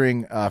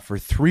filibustering for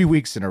 3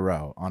 weeks in a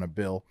row on a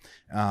bill.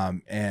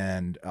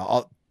 And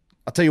I'll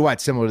tell you why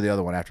it's similar to the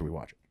other one after we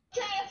watch it.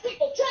 Trans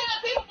people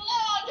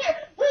belong here.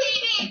 We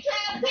need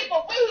trans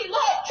people. We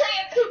love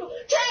trans people.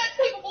 Trans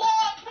people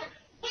belong here.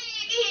 We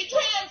need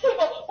trans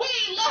people.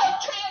 We love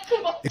trans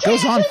people. It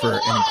goes on for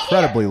an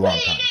incredibly long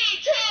time. We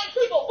need trans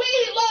people.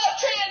 We love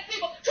trans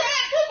people.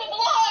 Trans people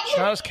belong here. It's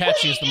not as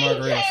catchy as the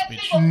margarita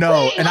speech.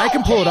 No, and I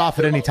can pull it off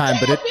at any time,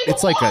 but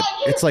it's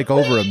like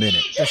over a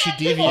minute. Does she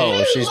deviate?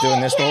 Oh, she's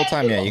doing this the whole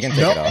time? Yeah, you can take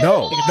it off.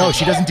 No,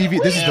 she doesn't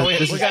deviate. This is Yeah, the we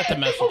this is got the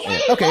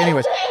message. Okay,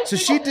 anyways, so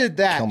she did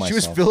that. Kill She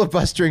was myself.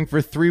 filibustering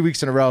for 3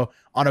 weeks in a row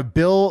on a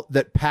bill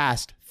that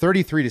passed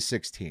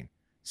 33-16.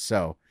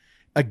 So,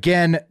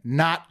 again,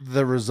 not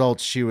the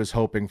results she was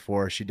hoping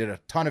for. She did a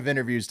ton of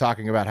interviews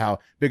talking about how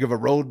big of a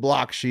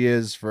roadblock she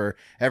is for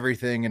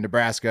everything in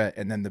Nebraska,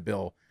 and then the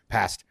bill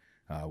passed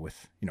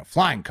with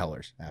flying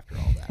colors after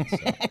all that. So,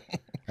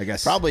 I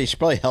guess She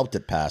probably helped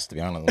it pass, to be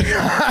honest with you.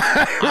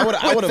 I would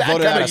have that voted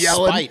kind out of of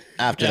yelling? spite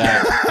after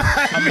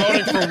that. I'm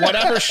voting for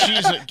whatever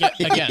she's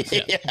against.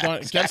 Yeah.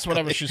 Going against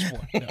whatever she's for.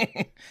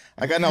 Yeah.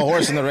 I got no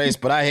horse in the race,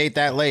 but I hate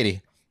that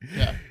lady.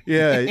 Yeah.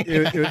 Yeah,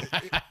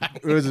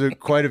 it was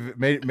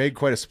made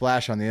quite a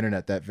splash on the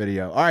internet, that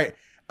video. All right,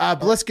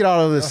 but let's get out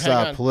of this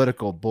hang on.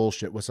 political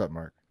bullshit. What's up,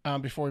 Mark?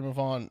 Before we move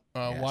on,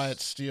 Wyatt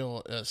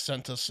Steele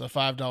sent us a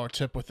 $5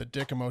 tip with a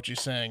dick emoji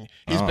saying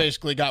he's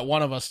basically got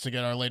one of us to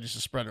get our ladies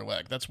to spread her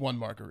leg. That's one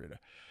margarita.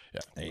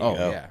 Yeah. There you go.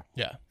 Yeah.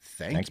 Yeah.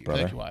 Thanks,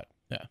 brother. Thank you, Wyatt.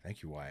 Yeah.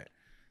 Thank you, Wyatt.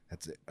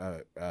 That's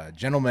a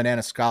gentleman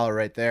and a scholar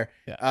right there.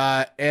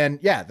 Yeah. And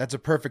yeah, that's a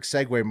perfect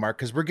segue, Mark,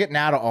 because we're getting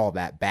out of all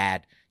that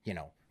bad,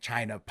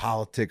 China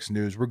politics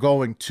news. We're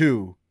going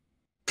to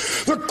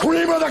The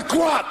cream of the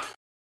crop!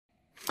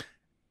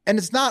 and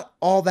it's not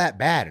all that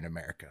bad in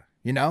America.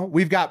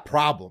 We've got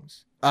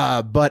problems,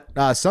 but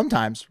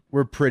sometimes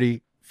we're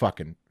pretty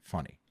fucking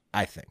funny.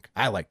 I think.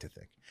 I like to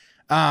think.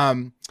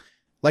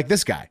 Like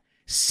this guy,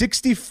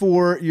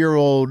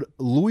 64-year-old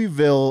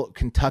Louisville,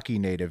 Kentucky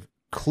native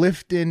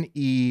Clifton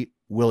E.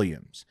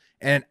 Williams,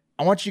 and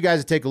I want you guys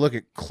to take a look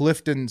at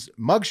Clifton's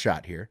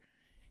mugshot here.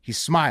 He's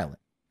smiling,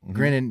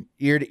 grinning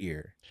ear to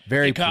ear,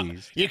 very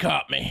pleased. You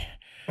caught me.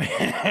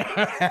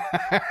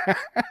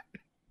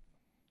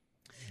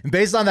 And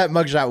based on that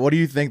mugshot, what do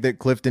you think that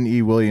Clifton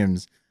E.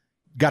 Williams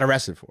got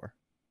arrested for?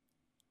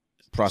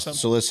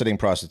 Soliciting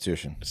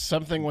prostitution.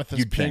 Something with his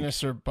You'd think.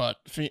 penis or butt.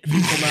 Fecal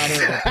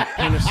matter or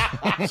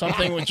penis.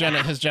 Something with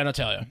his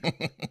genitalia.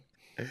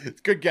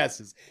 Good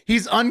guesses.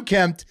 He's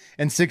unkempt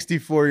and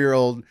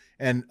 64-year-old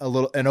and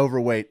and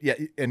overweight. Yeah,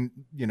 and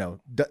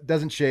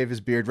doesn't shave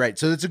his beard. Right.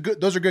 So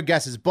those are good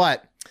guesses.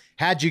 But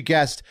had you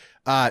guessed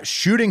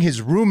shooting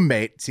his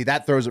roommate, see,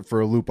 that throws it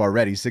for a loop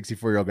already.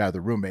 64-year-old guy with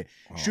a roommate.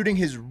 Oh. Shooting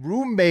his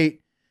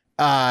roommate,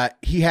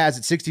 he has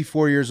at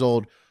 64 years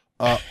old,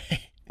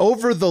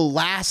 over the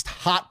last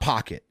hot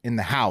pocket in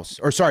the house,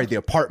 or sorry, the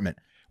apartment.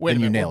 Wait a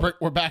you minute, nailed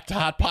we're back to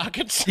Hot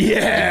Pockets?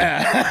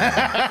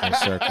 Yeah. Full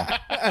circle.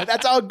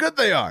 That's how good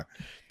they are.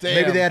 Damn.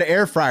 Maybe they had an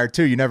air fryer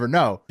too. You never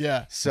know.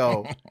 Yeah.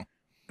 So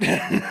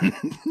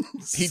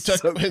He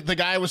took the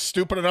guy was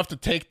stupid enough to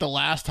take the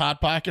last Hot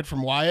Pocket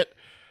from Wyatt.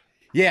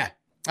 Yeah.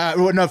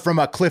 No,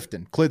 from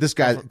Clifton. This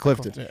guy,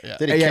 Clifton. Yeah.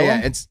 Did he kill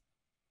him? It's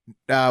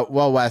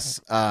well,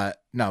 Wes.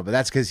 No, but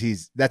that's because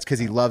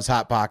he loves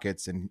Hot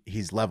Pockets and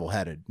he's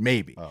level-headed.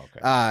 Maybe. Oh,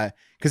 okay.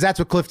 Because that's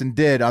what Clifton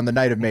did on the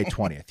night of May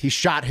 20th. He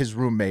shot his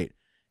roommate.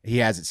 He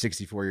has at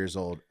 64 years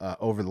old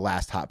over the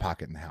last Hot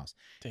Pocket in the house.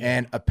 Damn.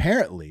 And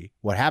apparently,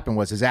 what happened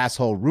was his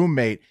asshole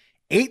roommate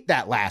ate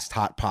that last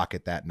Hot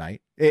Pocket that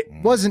night. It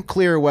wasn't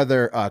clear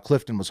whether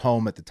Clifton was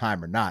home at the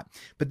time or not.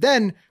 But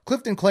then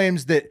Clifton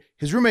claims that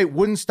his roommate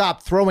wouldn't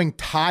stop throwing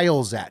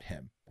tiles at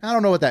him. I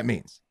don't know what that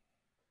means.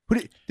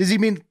 Does he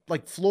mean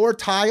like floor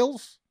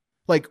tiles?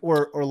 Like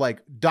or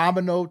like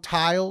domino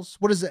tiles.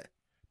 What is it?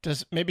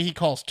 Maybe he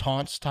calls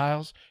taunts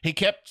tiles? He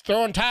kept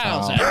throwing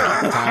tiles at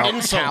him.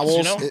 Insults, towels.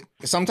 you know?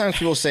 Sometimes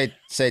people say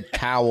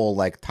towel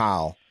like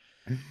towel.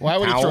 Why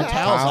would he throw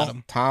tiles at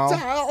him? Towel.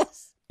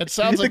 Tiles. It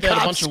sounds like The they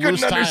had a cops bunch of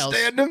loose couldn't tiles.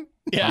 understand him.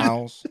 Yeah.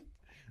 Towels.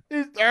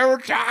 There were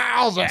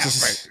tiles at me.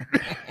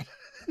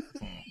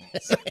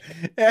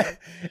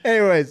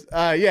 Anyways,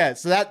 yeah.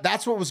 So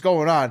that's what was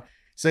going on.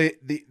 So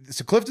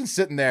Clifton's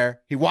sitting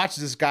there. He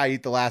watches this guy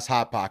eat the last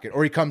Hot Pocket,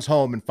 or he comes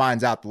home and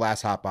finds out the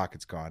last Hot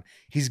Pocket's gone.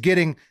 He's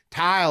getting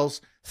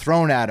tiles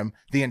thrown at him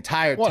the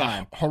entire What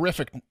time. a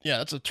horrific. Yeah,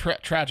 that's a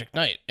tragic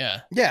night.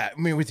 Yeah. Yeah, I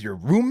mean, with your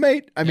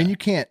roommate, I mean, you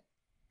can't.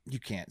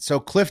 So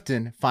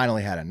Clifton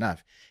finally had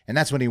enough, and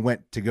that's when he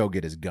went to go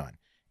get his gun.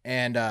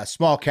 And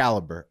small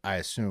caliber, I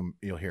assume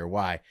you'll hear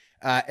why.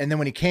 And then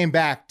when he came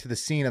back to the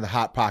scene of the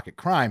Hot Pocket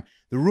crime,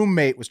 the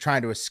roommate was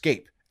trying to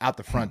escape out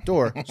the front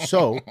door.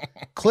 So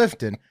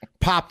Clifton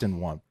popped in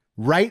one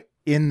right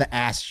in the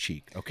ass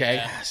cheek. Okay,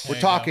 Yes, we're there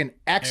you go. talking There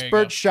you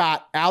expert go.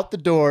 shot out the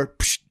door,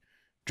 psh,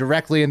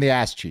 directly in the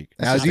ass cheek.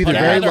 Now, This he's is either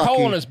Put very another hole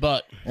in lucky, his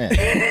butt. Yeah.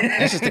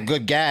 That's just a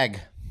good gag.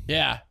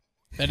 Yeah,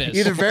 it is.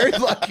 either very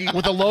lucky,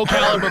 With a low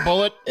caliber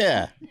bullet.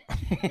 Yeah.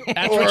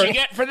 That's what you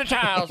get for the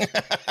tiles.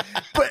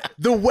 but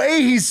the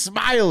way he's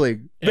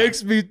smiling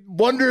makes me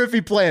wonder if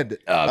he planned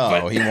it.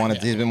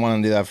 He's been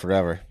wanting to do that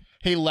forever.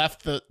 He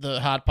left the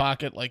Hot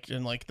Pocket like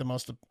in like the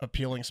most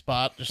appealing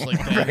spot, just like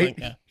dangling. Right?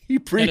 Yeah. He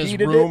In his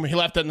preheated room. He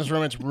left it in his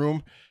room. It's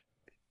room.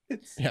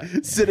 Yeah.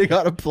 it, sitting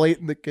on a plate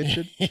in the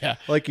kitchen, Yeah.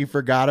 like he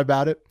forgot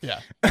about it. Yeah.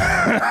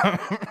 I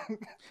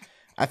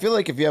feel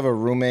like if you have a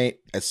roommate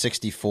at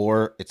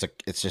 64,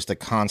 it's just a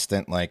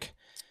constant like,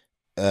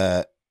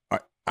 I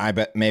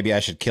bet maybe I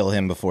should kill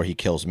him before he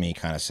kills me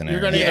kind of scenario.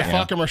 You're gonna either you know?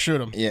 fuck him or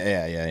shoot him.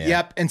 Yeah.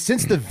 Yep. And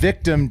since the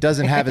victim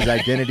doesn't have his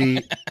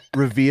identity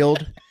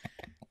revealed,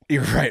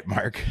 you're right,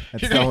 Mark.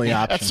 That's the only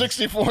option. At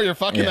 64, you're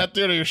fucking Yeah. that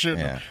dude or you're shooting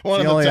Yeah. him. One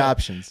the of only two.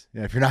 options.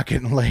 Yeah, if you're not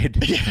getting laid.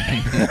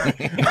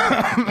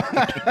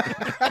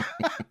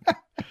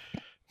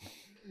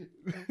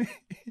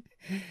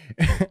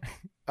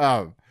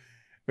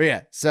 But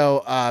yeah,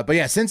 so but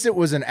yeah, since it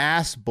was an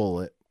ass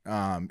bullet,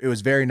 it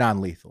was very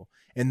non-lethal.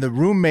 And the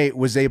roommate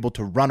was able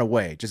to run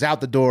away, just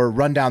out the door,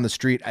 run down the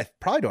street,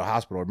 probably to a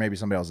hospital or maybe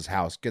somebody else's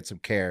house, get some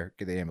care,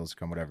 get the ambulance to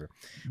come, whatever.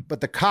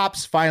 But the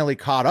cops finally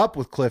caught up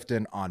with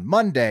Clifton on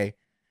Monday,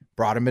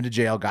 brought him into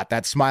jail, got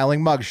that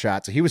smiling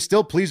mugshot. So he was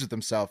still pleased with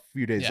himself a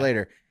few days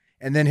later.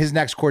 And then his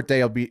next court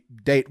date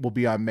will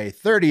be on May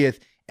 30th.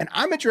 And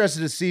I'm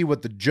interested to see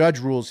what the judge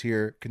rules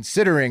here,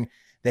 considering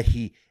that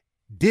he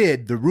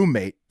did, the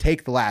roommate,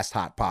 take the last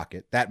Hot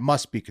Pocket. That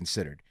must be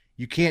considered.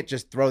 You can't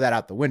just throw that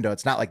out the window.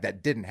 It's not like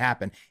that didn't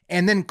happen.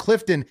 And then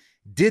Clifton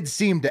did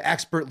seem to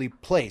expertly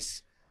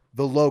place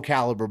the low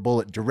caliber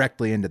bullet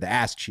directly into the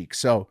ass cheek.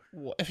 So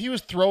If he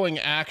was throwing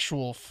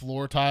actual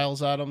floor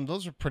tiles at him,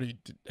 those are pretty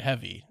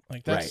heavy.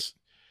 Like that's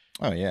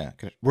Oh yeah.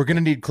 we're going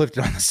to need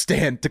Clifton on the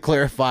stand to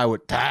clarify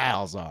what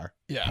tiles are.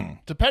 yeah.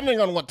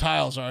 Depending on what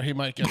tiles are, he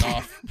might get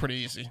off pretty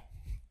easy.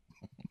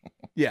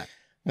 Yeah.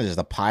 There's just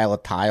a pile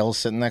of tiles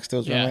sitting next to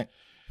his Yeah. roommate.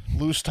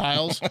 Loose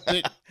tiles.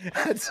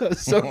 That's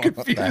so confused.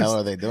 What the hell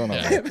are they doing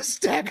over They there? have a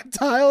stack of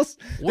tiles.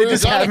 They We've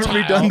just got a haven't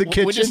tile. redone the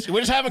kitchen.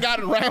 We just haven't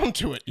gotten around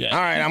to it yet. All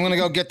right, I'm gonna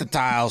go get the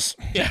tiles.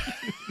 Yeah.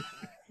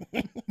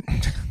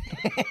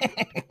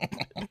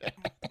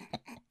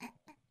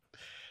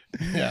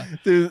 Yeah.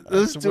 Dude,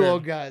 those That's two weird.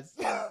 old guys.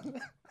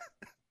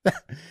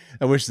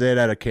 I wish they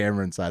had a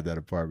camera inside that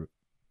apartment.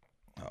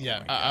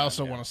 Yeah. I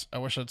also want to. I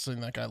wish I'd seen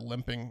that guy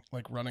limping,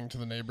 like running to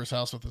the neighbor's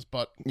house with his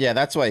butt. Yeah,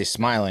 that's why he's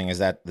smiling. Is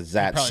that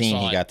probably scene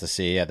saw he it. got to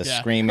see? Yeah, the Yeah.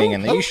 screaming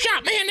and the, you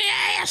shot me in the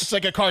ass. It's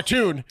like a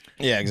cartoon.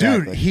 Yeah,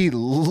 exactly. Dude, he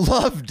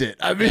loved it.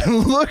 I mean,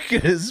 look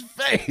at his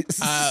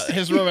face.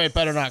 His roommate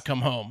better not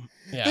come home.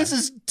 Yeah. This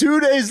is 2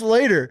 days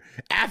later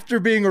after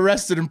being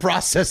arrested and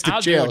processed to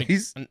I'll jail. do it.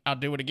 He's I'll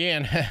do it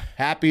again.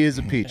 happy as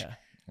a peach.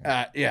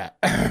 Yeah.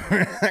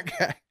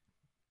 Okay.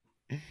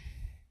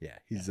 Yeah,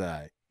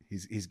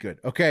 he's good.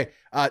 Okay.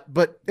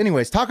 But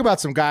anyways, talk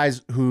about some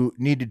guys who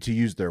needed to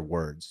use their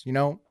words. You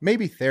know,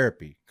 maybe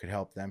therapy could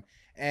help them.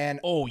 And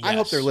Oh, I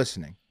hope yes. they're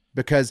listening,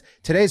 because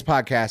today's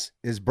podcast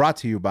is brought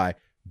to you by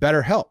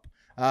BetterHelp.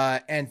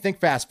 And think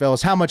fast,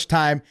 fellas. How much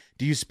time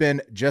do you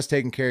spend just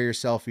taking care of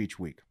yourself each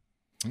week?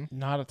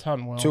 Not a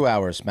ton. Will. 2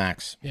 hours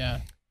max.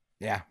 Yeah.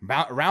 Yeah,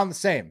 about around the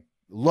same,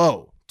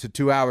 low to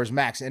 2 hours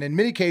max. And in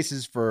many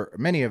cases, for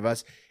many of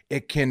us,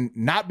 it can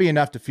not be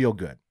enough to feel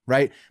good,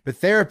 right? But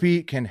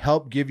therapy can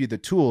help give you the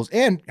tools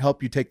and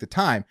help you take the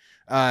time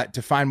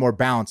to find more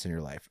balance in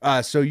your life,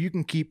 so you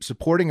can keep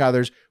supporting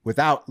others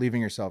without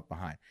leaving yourself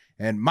behind.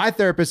 And my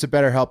therapist at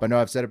BetterHelp, I know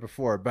I've said it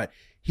before, but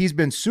he's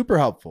been super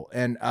helpful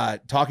and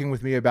talking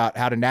with me about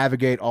how to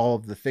navigate all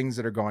of the things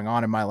that are going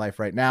on in my life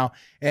right now,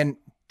 and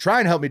try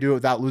and help me do it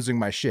without losing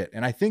my shit.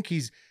 And I think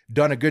he's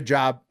done a good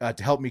job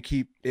to help me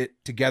keep it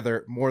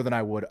together more than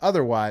I would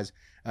otherwise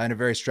in a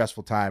very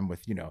stressful time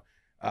with,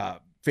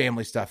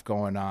 family stuff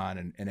going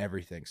on and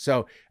everything.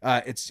 So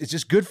it's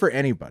just good for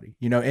anybody,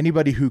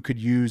 anybody who could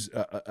use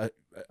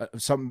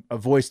a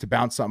voice to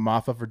bounce something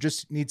off of, or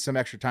just need some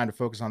extra time to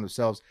focus on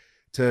themselves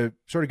to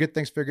sort of get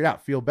things figured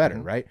out, feel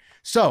better, right?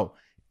 So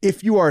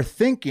if you are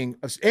thinking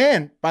of,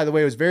 and by the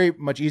way, it was very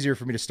much easier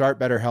for me to start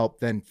BetterHelp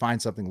than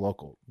find something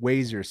local, way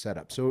easier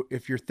setup. So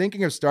if you're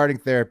thinking of starting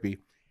therapy,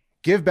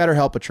 give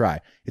BetterHelp a try.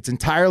 It's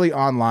entirely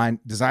online,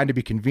 designed to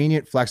be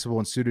convenient, flexible,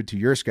 and suited to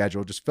your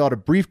schedule. Just fill out a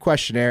brief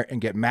questionnaire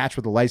and get matched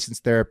with a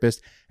licensed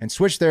therapist, and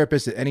switch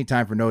therapists at any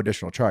time for no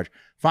additional charge.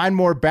 Find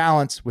more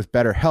balance with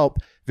BetterHelp.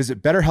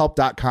 Visit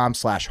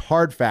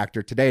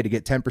BetterHelp.com/hardfactor today to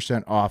get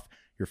 10% off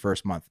your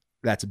first month.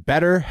 That's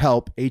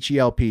BetterHelp,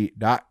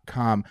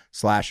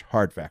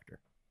 HELP.com/hardfactor.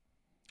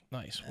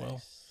 Nice.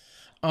 Well,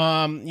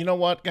 you know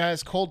what,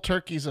 guys? Cold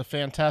turkey is a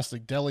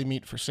fantastic deli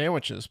meat for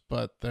sandwiches,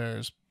 but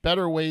there's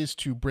better ways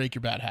to break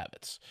your bad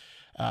habits.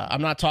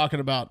 I'm not talking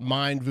about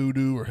mind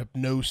voodoo or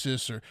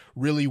hypnosis or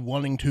really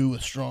wanting to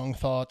with strong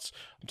thoughts.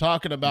 I'm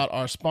talking about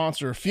our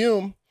sponsor,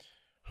 Fume,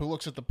 who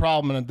looks at the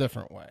problem in a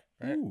different way.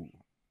 Right? Ooh.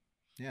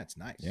 Yeah, it's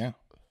nice. Yeah.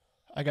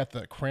 I got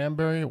the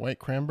white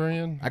cranberry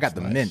in. I got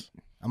the nice. mint.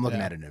 I'm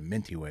looking at it in a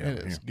minty way. It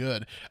over is here.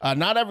 good.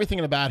 Not everything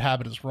in a bad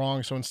habit is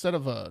wrong. So instead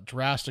of a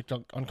drastic,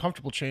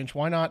 uncomfortable change,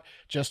 why not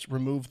just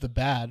remove the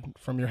bad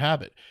from your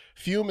habit?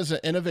 Fume is an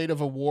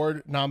innovative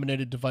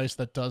award-nominated device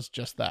that does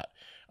just that.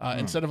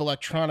 Instead of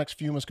electronics,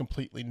 Fume is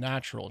completely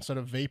natural. Instead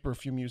of vapor,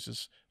 Fume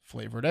uses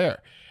flavored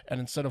air.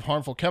 And instead of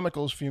harmful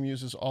chemicals, Fume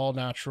uses all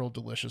natural,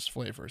 delicious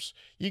flavors.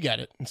 You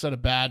get it. Instead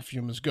of bad,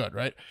 Fume is good,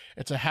 right?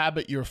 It's a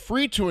habit you're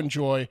free to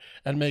enjoy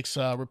and makes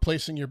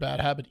replacing your bad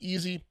habit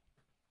easy.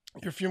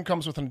 Your Fume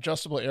comes with an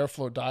adjustable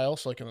airflow dial,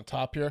 so like in the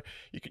top here,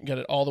 you can get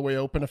it all the way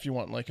open if you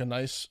want like a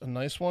nice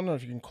one, or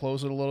if you can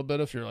close it a little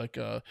bit if you're like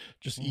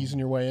just easing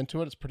your way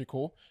into it. It's pretty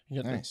cool.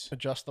 You get to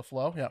adjust the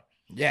flow. Yeah.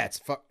 Yeah, it's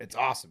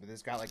awesome.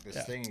 It's got like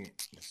this thing,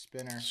 the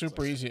spinner.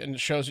 Super easy, and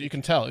it shows you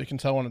can tell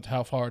when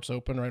how far it's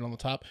open right on the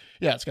top.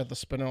 Yeah, it's got the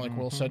spinner like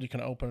Will said. You can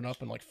open it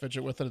up and like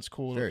fidget with it. It's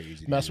cool. Very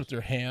easy to Mess use. with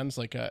your hands.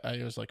 Like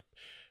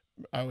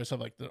I always have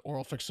like the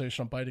oral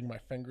fixation on biting my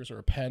fingers or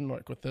a pen.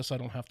 Like with this, I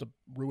don't have to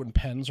ruin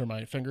pens or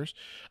my fingers.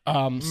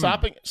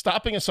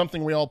 Stopping is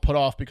something we all put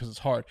off because it's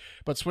hard,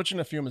 but switching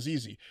to Fume is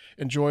easy,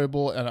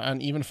 enjoyable,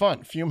 and even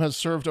fun. Fume has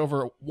served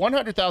over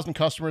 100,000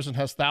 customers and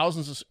has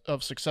thousands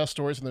of success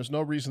stories, and there's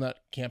no reason that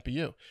can't be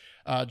you.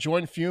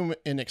 Join Fume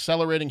in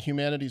accelerating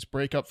humanity's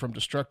breakup from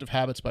destructive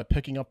habits by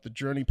picking up the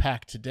Journey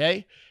Pack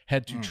today.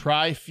 Head to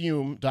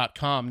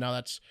tryfume.com. Now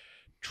that's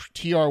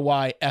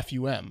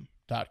TRYFUM.com.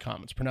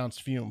 It's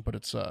pronounced Fume, but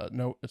it's a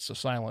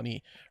silent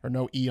E, or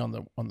no E on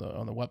the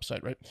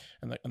website, right?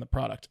 And the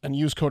product. And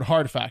use code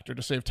HARDFACTOR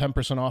to save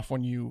 10% off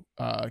when you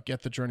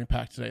get the Journey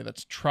Pack today.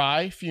 That's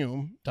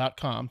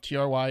tryfume.com,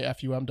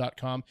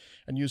 TRYFUM.com,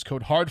 and use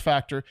code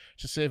HARDFACTOR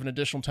to save an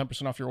additional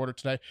 10% off your order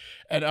today.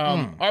 And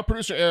our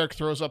producer Eric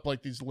throws up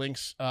like these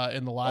links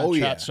in the live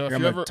chat. So if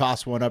I'm you gonna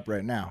toss one up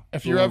right now.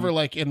 if you're ever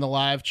like in the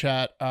live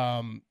chat,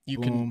 you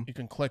can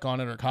click on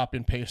it or copy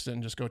and paste it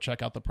and just go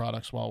check out the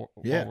products while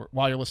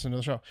you're listening to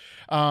the show.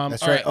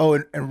 That's right. Oh,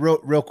 and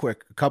real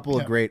quick, a couple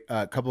of great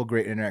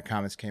internet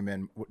comments came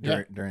in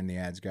during the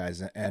ads,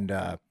 guys.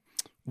 And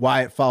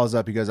Wyatt follows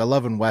up. He goes, "I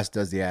love when Wes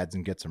does the ads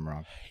and gets them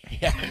wrong."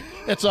 Yeah,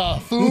 it's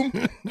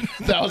Foom.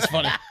 That was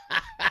funny.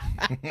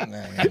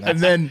 And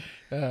then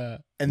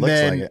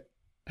Like it.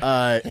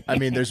 I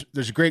mean, there's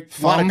a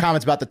lot of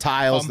comments about the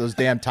tiles, those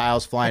damn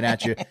tiles flying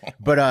at you.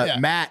 But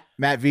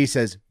Matt V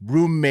says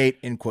roommate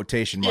in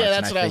quotation marks. Yeah,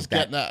 that's what I was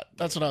getting at.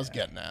 That's what I was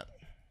getting at.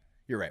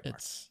 You're right,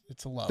 Mark.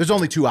 It's a love. There's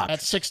only two options.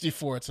 At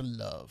 64, it's a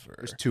lover.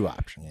 There's two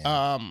options.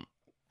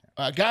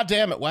 God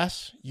damn it,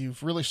 Wes.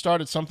 You've really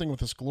started something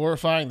with this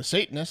glorifying the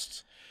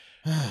Satanists.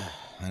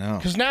 I know.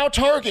 Because now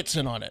Target's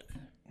in on it.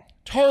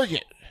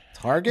 Target.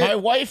 My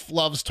wife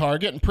loves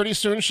Target, and pretty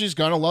soon she's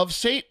going to love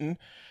Satan,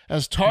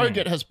 as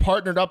Target has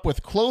partnered up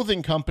with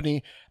clothing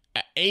company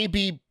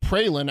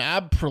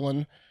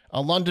Abpralin,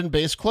 a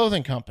London-based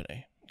clothing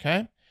company.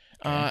 Okay?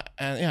 So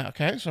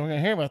we're going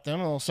to hear about them in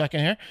a little second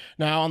here.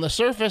 Now, on the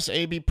surface,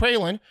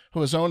 Abpralin,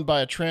 who is owned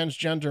by a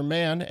transgender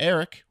man,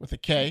 Eric, with a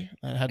K,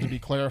 that had to be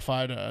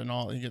clarified and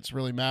all. He gets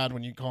really mad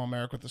when you call him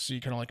Eric with a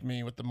C, kind of like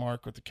me with the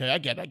Mark with the K. I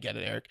get it,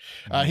 Eric.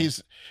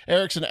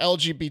 Eric's an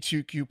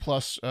LGBTQ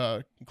plus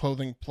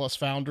clothing plus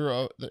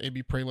founder. The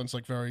Abpralin's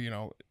like very,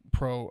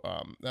 pro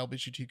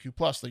LGBTQ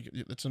plus.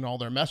 It's in all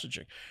their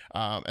messaging.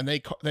 And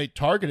they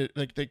targeted,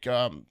 they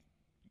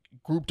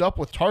grouped up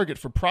with Target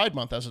for Pride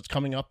Month, as it's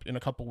coming up in a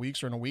couple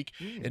weeks or in a week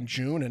in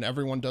June, and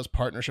everyone does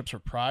partnerships for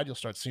Pride. You'll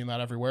start seeing that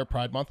everywhere,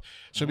 Pride Month.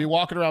 So you'll be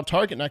walking around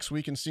Target next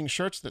week and seeing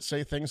shirts that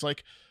say things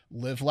like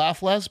 "Live,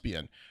 Laugh,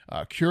 Lesbian,"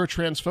 "Cure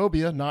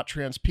Transphobia, Not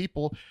Trans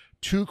People,"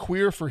 "Too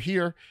Queer for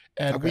Here,"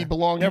 and "We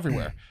Belong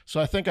Everywhere." So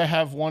I think I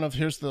have one of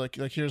here's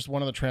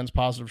one of the trans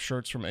positive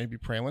shirts from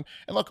Abpralin,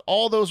 and look,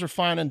 all those are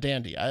fine and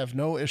dandy. I have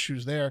no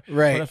issues there.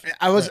 Right.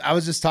 I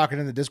was just talking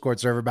in the Discord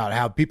server about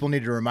how people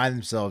need to remind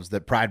themselves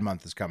that Pride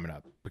Month is coming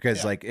up,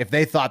 because like if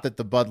they thought that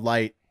the Bud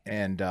Light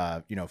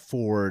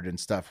Ford and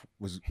stuff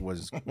was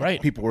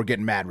Right. People were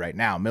getting mad right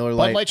now. Miller Bud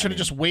Lite Light should have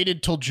just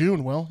waited till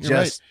June. Will you're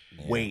right.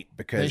 wait,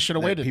 because They should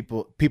have waited.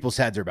 People's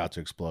heads are about to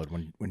explode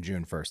when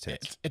June 1st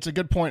hits. It's a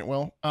good point,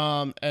 Will.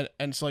 And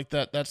it's like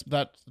that. It's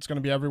going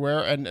to be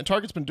everywhere. And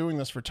Target's been doing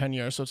this for 10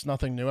 years, so it's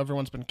nothing new.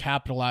 Everyone's been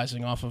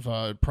capitalizing off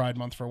of Pride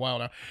Month for a while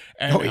now.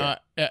 And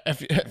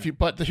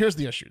but here's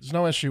the issue. There's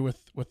no issue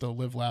with the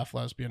live, laugh,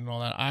 lesbian, and all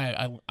that.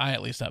 I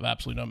at least have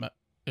absolutely no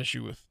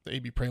issue with the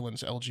AB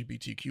Pralin's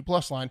LGBTQ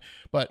plus line.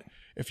 But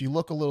if you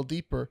look a little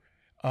deeper,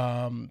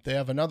 they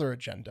have another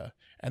agenda,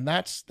 and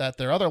that's that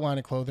their other line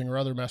of clothing or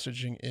other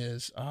messaging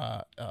is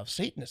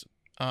Satanism.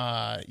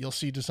 You'll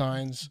see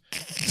designs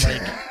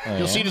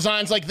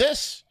like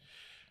this.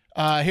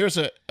 Here's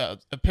a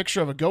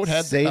picture of a goat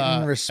head.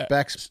 Satan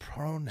respects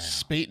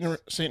pronouns.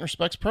 Satan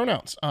respects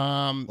pronouns.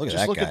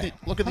 Look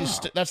at these.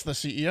 That's the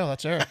CEO.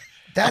 That's Eric.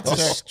 That's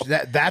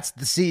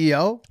the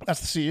CEO. That's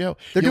the CEO.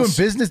 They're doing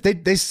business.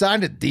 They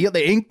signed a deal.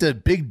 They inked a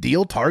big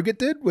deal. Target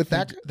did with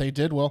that. They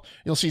did. Well,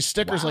 you'll see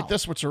stickers like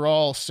this, which are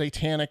all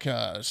satanic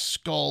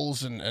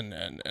skulls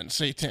and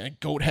satanic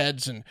goat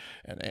heads and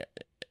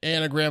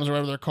anagrams or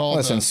whatever they're called.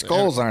 Listen,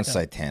 skulls aren't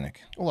satanic.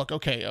 Look,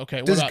 okay.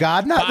 Does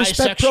God not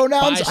respect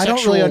pronouns? I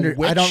don't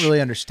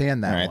really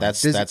understand that. All right,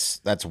 that's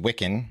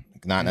Wiccan,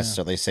 not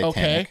necessarily satanic.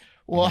 Okay.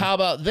 Well, how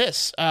about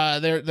this?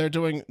 They're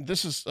doing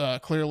this is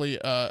clearly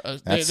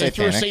they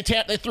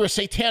threw a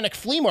satanic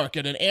flea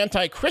market, an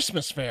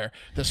anti-Christmas fair.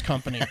 This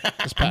company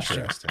this past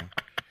year.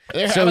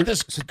 They're having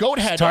this goat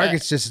head.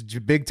 Target's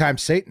just big time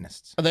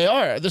Satanists. They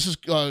are. This is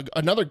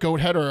another goat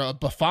head or a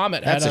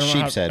Baphomet head. That's a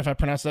sheep's head. If I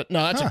pronounce that,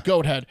 no, that's a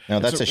goat head. No,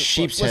 that's a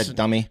sheep's head,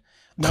 dummy.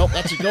 Nope,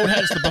 that's a goat head.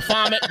 It's the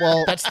Baphomet.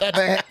 Well, that's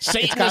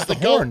Satan is the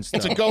goat. Horns,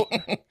 it's a goat.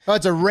 Oh,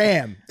 it's a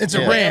ram. It's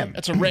a ram.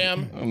 It's a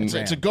ram.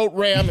 It's a goat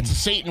ram. It's a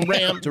Satan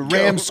ram. It's a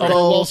ram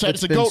skull.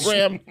 It's a goat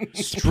ram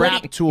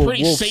strapped to a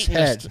wolf's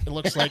Satanist, head. It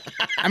looks like.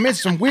 I mean,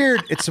 it's some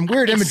weird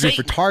imagery Satan.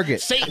 for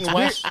Target. Satan,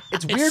 Wes.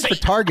 It's weird for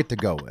Target to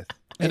go with.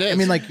 It is. I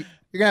mean, like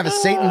you're gonna have a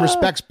Satan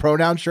respects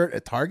pronoun shirt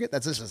at Target.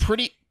 That's just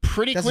pretty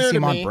doesn't clear to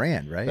seem me on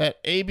brand, right? That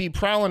AB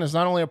Prowlin is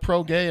not only a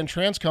pro-gay and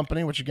trans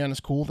company, which again is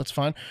cool, that's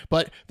fine,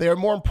 but they are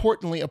more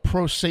importantly a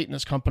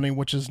pro-Satanist company,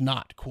 which is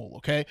not cool,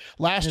 okay?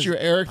 Last year,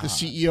 Eric, the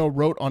CEO,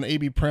 wrote on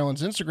AB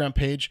Pralin's Instagram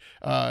page,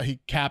 he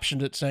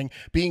captioned it saying,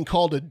 "Being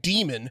called a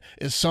demon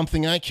is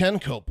something I can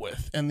cope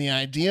with, and the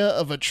idea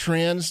of a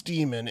trans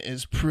demon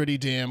is pretty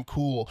damn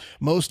cool.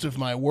 Most of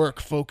my work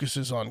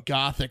focuses on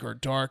gothic or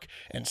dark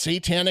and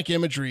satanic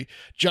imagery,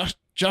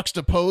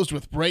 juxtaposed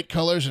with bright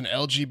colors and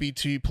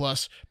LGBT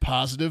plus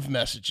positive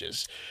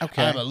messages.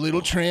 Okay. I'm a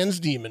little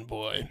trans demon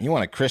boy." You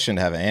want a Christian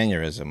to have an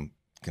aneurysm,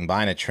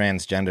 combine a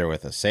transgender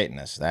with a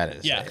Satanist. That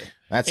is,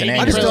 that's an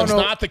AB aneurysm. Pralin's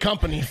not the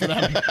company for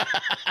them.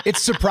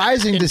 It's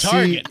surprising to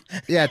Target.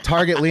 see,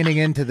 Target leaning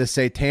into the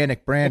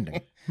satanic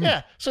branding.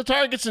 Yeah, so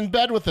Target's in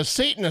bed with a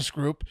Satanist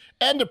group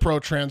and a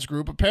pro-trans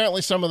group.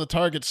 Apparently, some of the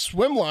Target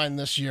swim line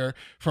this year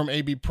from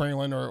AB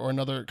Pralin or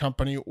another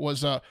company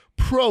was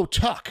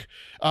pro-tuck,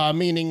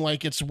 meaning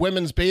like it's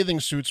women's bathing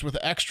suits with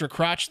extra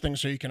crotch things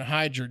so you can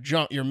hide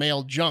your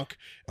male junk.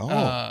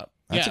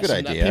 That's a good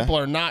idea. People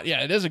are not.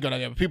 Yeah, it is a good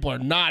idea. But people are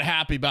not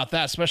happy about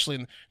that, especially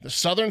in the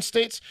southern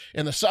states.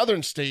 In the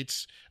southern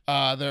states,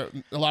 a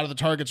lot of the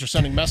Targets are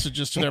sending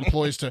messages to their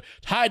employees to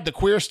hide the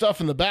queer stuff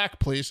in the back,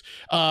 please.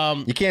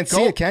 You can't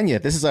see it, can you?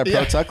 This is our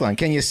pro tuck line.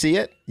 Can you see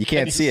it? You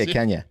can't see it,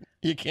 can you?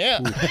 You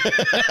can't.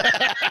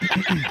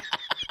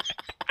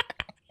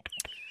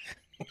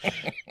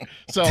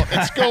 So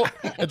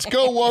it's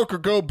go woke or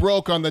go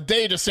broke. On the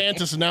day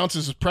DeSantis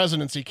announces his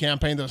presidency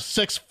campaign, those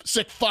sick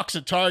fucks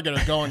at Target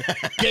are going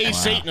gay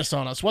Satanists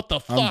on us. What the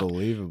fuck?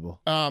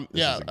 Unbelievable.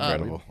 This is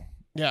incredible.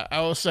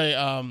 I will say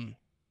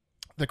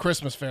the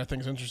Christmas fair thing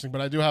is interesting, but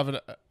I do have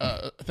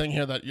a thing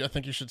here that I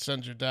think you should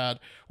send your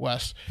dad,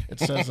 Wes. It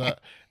says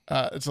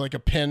it's like a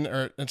pin,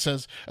 or it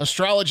says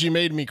 "Astrology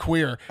made me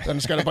queer," and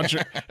it's got a bunch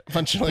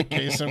of like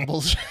gay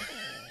symbols.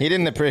 He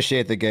didn't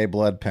appreciate the gay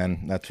blood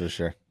pen, that's for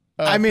sure.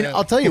 I mean,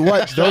 I'll tell you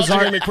what; those Astrology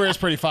aren't. made me queer is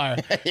pretty fire.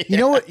 You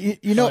know what?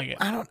 You know, like it.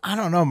 I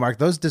don't know, Mark.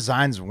 Those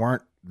designs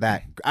weren't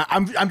that.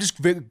 I'm just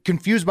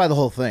confused by the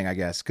whole thing, I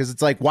guess, because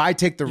it's like, why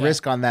take the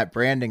risk on that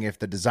branding if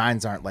the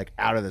designs aren't like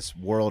out of this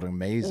world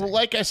amazing? Well,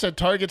 like I said,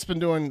 Target's been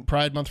doing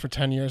Pride Month for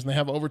 10 years, and they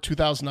have over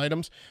 2,000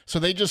 items. So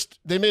they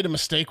made a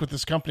mistake with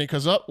this company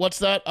because what's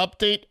that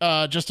update?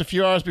 Just a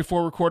few hours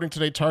before recording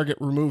today, Target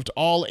removed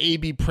all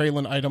AB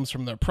Pralin items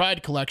from their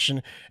Pride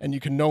collection, and you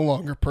can no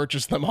longer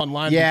purchase them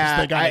online.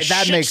 Yeah, because they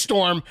got a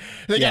shitstorm.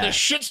 They got a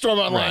shitstorm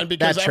online Right.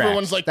 because That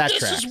everyone's tracks. like, That "This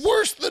tracks. is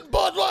worse than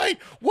Bud Light.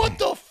 What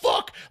the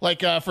fuck?"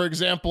 Like, for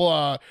example,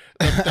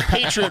 the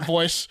Patriot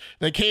Voice.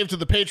 They came to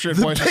the Patriot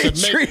Voice and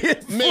said,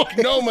 Patriot make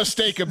no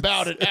mistake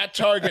about it. At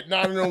Target,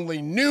 not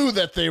only knew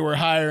that they were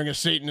hiring a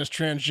Satanist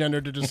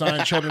transgender to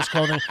design children's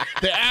clothing,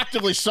 they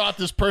actively sought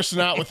this person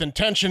out with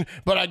intention.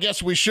 But I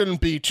guess we shouldn't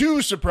be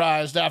too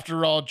surprised.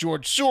 After all,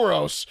 George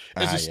Soros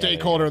is a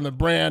stakeholder in the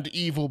brand.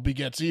 Evil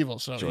begets evil.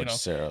 So, George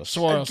Soros.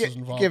 Soros is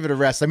involved. Give it a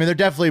rest. I mean, they're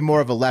definitely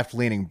more of a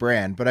left-leaning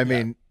brand, but I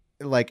mean,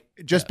 like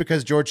just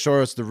because George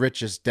Soros, the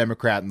richest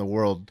Democrat in the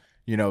world,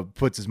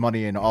 puts his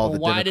money in all the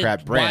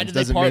Democrat brands,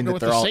 doesn't mean that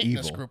they're all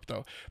evil. Group,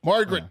 though.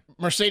 Margaret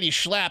Mercedes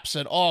Schlapp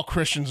said all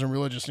Christians and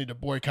religious need to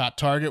boycott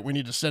Target. We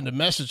need to send a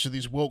message to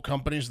these woke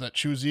companies that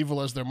choose evil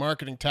as their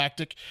marketing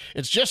tactic.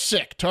 It's just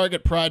sick.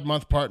 Target Pride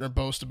Month partner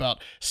boast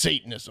about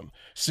Satanism.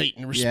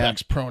 Satan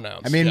respects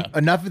pronouns. I mean,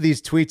 enough of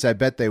these tweets. I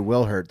bet they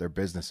will hurt their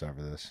business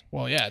over this.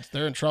 Well, yeah,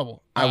 they're in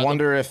trouble. I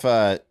wonder if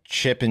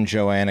Chip and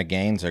Joanna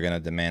Gaines are going to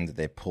demand that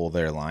they pull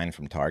their line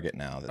from Target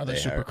now. That are they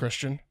super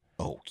Christian?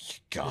 Oh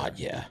God,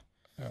 yeah.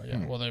 Oh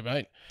yeah, well they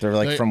might. They're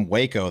like from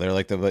Waco. They're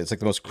like it's like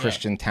the most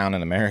Christian town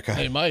in America.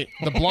 They might.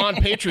 The Blonde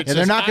Patriot.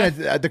 They're not going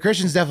to. The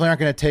Christians definitely aren't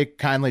going to take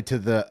kindly to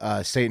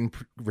the Satan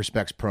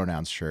respects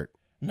pronouns shirt.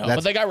 No,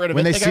 but they got rid of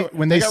when it.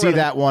 When they see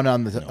that one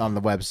on the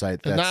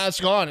website. Nah, it's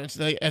gone.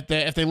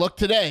 If they look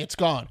today, it's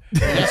gone.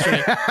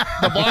 Yesterday,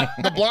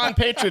 the blonde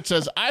Patriot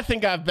says, "I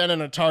think I've been in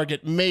a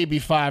Target maybe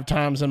 5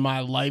 times in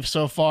my life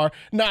so far.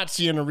 Not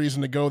seeing a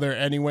reason to go there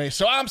anyway,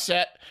 so I'm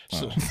set."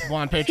 So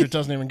Blonde Patriot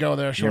doesn't even go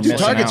there.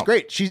 Target's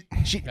great. She.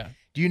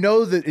 Do you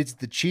know that it's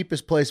the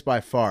cheapest place by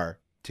far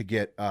to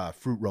get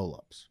fruit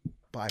roll-ups?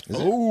 By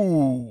far.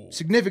 Oh,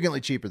 significantly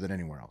cheaper than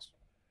anywhere else.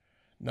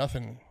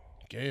 Nothing.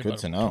 Gay Good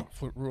to know.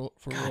 Fruit roll,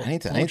 I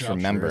need to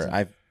remember.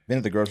 I've been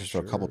to the grocery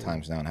store a couple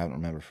times now and haven't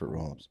remembered fruit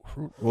roll-ups.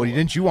 Well,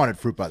 you wanted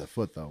fruit by the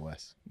foot though,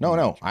 Wes.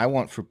 No. I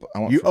want fruit.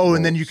 Fruit rolls.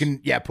 And then you can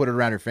put it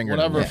around your finger.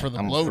 Whatever for the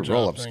blowjob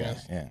roll-ups guy.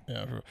 Yeah.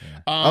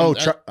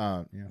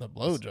 The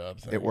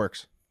blowjob thing. It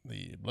works.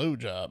 The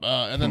blowjob.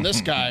 And then this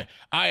guy,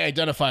 I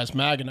identify as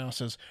MAGA now,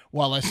 says,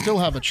 while I still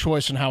have a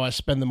choice in how I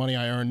spend the money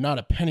I earn, not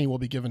a penny will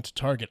be given to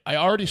Target. I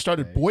already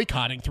started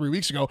boycotting 3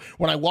 weeks ago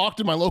when I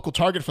walked in my local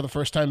Target for the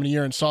first time in a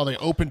year and saw they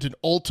opened an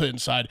Ulta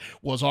inside.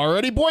 Was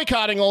already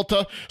boycotting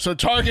Ulta, so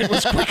Target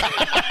was quick.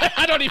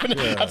 I don't even,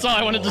 that's all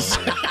I wanted to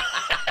say.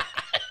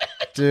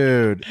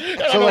 Dude. I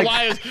don't know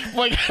why it's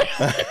like,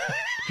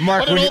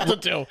 Mark, what did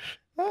Ulta do?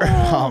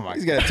 Oh my!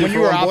 He's got a when you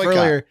were off boycott.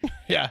 earlier,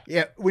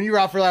 yeah. When you were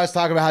off earlier, I was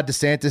talking about how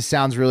DeSantis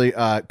sounds really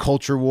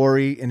culture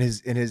war-y in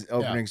his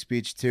opening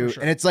speech too,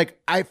 sure. and it's like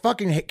I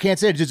fucking can't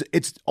say it.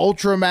 It's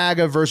ultra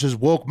MAGA versus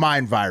woke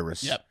mind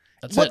virus. Yep.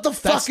 What the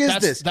fuck is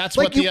this? That's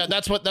like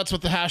what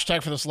the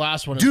hashtag for this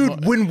last one is.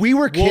 Dude, when we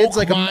were kids, woke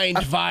like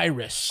mind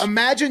virus.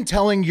 Imagine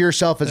telling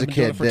yourself as a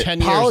kid that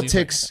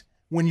politics,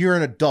 when you're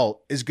an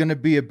adult, is going to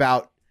be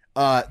about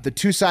the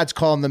two sides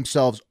calling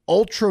themselves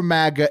ultra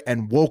MAGA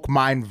and woke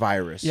mind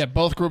virus. Yeah,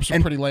 both groups are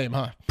pretty lame,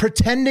 huh?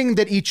 Pretending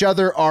that each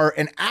other are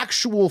an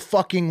actual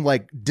fucking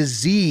like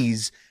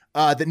disease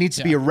that needs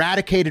to be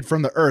eradicated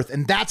from the earth,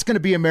 and that's going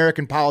to be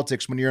American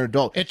politics when you're an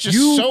adult. It's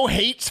just so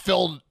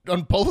hate-filled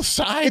on both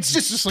sides.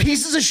 It's just like,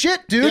 pieces of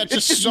shit, dude. Yeah,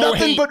 it's just so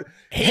nothing but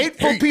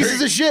hateful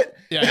pieces of shit.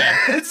 Yeah.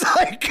 It's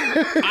like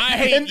I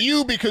hate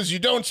you because you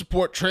don't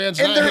support trans,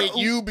 and I hate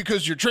you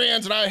because you're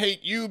trans, and I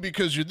hate you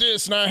because you're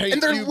this, and I hate you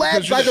because you're and they're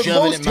led by the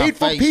most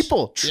hateful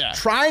people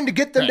trying to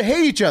get them to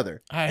hate each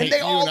other. I hate and they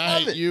you, all and I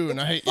love hate you, and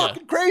I hate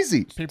fucking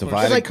crazy.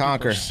 Divide and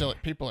conquer.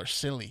 People are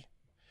silly.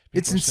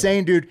 It's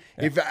insane, dude.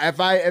 Yeah. If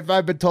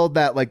I've been told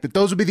that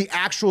those would be the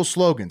actual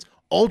slogans: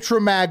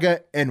 ultra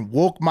MAGA and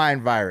woke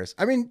mind virus.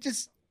 I mean,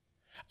 just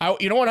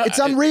you know what? It's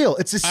unreal.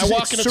 It's just, I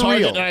walk into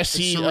Target and I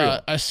see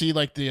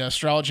like the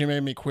astrology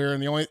made me queer,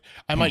 and the only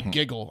I might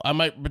giggle.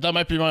 But that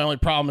might be my only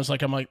problem. Is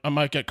like I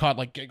might get caught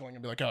like giggling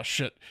and be like, oh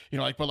shit,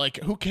 but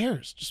who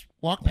cares? Just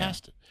walk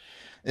past it.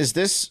 Is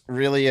this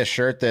really a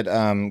shirt that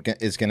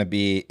is going to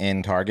be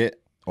in Target?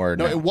 Or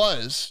no, it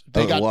was.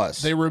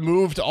 They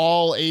removed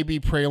all A.B.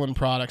 Pralin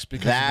products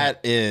because that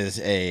is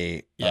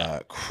a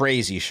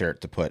crazy shirt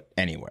to put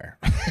anywhere.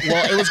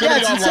 Well, it was going to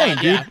be online, insane,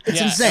 dude.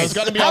 It's insane. It was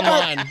going to be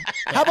online.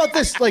 How about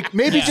this? Like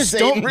maybe just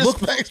don't look.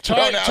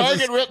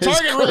 Target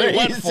really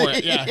went for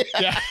it.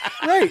 Yeah.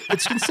 Right.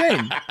 It's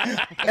insane.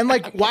 And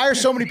why are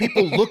so many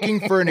people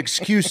looking for an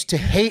excuse to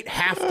hate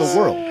half the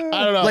world?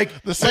 I don't know.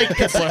 The Satan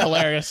people are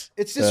hilarious.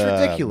 It's just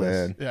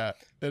ridiculous. Man. Yeah.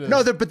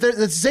 No, but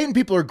the Satan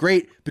people are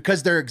great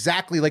because they're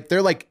exactly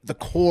they're like the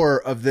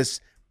core of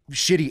this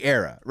shitty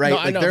era, right? No,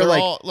 I know. They're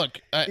all, look,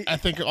 I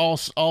think all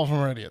of them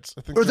are idiots.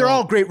 I think they're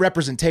all great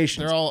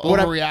representations. They're all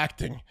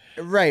overreacting.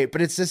 Right,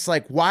 but it's just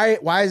why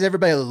is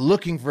everybody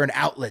looking for an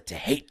outlet to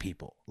hate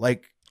people? I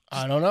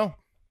don't know.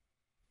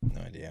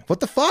 No idea. What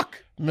the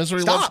fuck?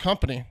 Misery loves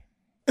company.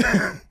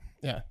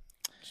 Yeah.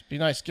 Just be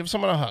nice. Give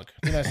someone a hug.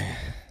 Be nice.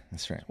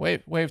 That's right.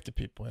 Wave to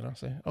people,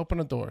 say open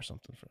a door or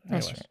something.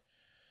 Anyways. That's right.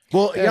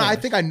 Well, I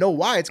think I know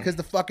why. It's because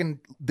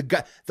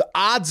the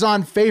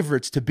odds-on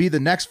favorites to be the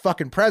next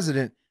fucking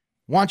president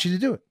want you to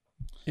do it.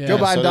 Yeah. Joe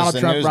Biden, so Donald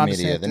Trump, Ron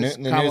media. DeSantis,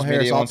 The Kamala news Harris,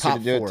 media all wants you top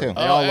to do it 4. too. They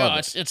all love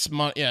it. It's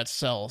money. Yeah, it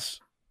sells.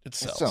 It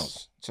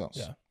sells.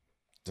 Yeah.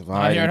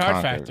 Divide here at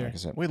Hard Factor.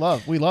 We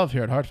love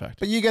here at Hard Factor.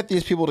 But you get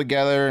these people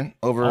together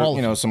over,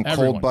 some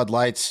everyone. cold Bud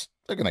Lights.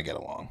 They're gonna get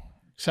along,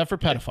 except for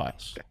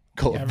pedophiles.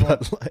 Cold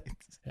Bud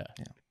Lights.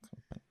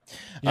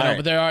 Yeah.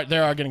 But they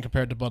are getting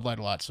compared to Bud Light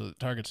a lot. So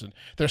Target's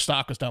their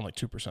stock was down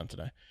 2%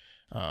 today.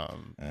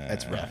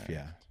 That's rough.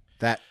 Yeah.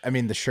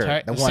 The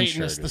shirt, the one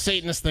shirt. The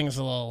Satanist thing is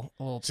a little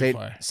too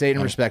Satan, far.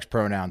 Satan respects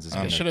pronouns.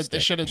 Is They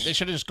should have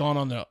just gone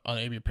on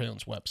AB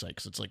Palin's website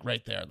because it's like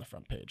right there on the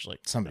front page.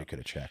 Like somebody could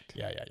have checked.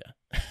 Yeah.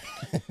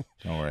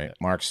 Don't worry.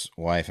 Mark's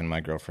wife and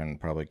my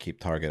girlfriend probably keep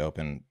Target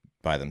open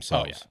by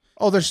themselves.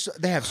 Oh,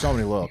 they have so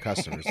many loyal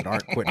customers that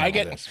aren't quitting all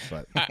this.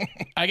 But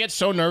I get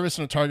so nervous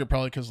in a Target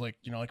probably because like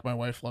my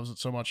wife loves it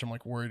so much. I'm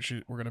like worried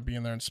we're gonna be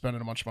in there and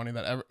spending a bunch of money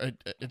that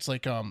it's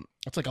like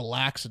a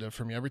laxative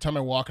for me. Every time I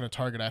walk in a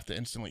Target, I have to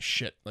instantly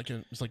shit. Like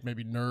it's like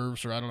maybe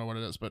nerves or I don't know what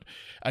it is, but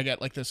I get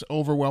like this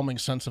overwhelming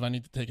sense of I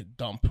need to take a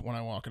dump when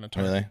I walk in a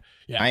Target. Really?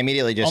 Yeah. I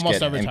immediately just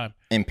almost get every time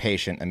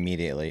impatient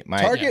immediately.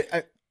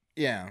 Target,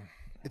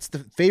 it's the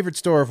favorite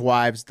store of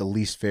wives, the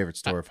least favorite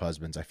store of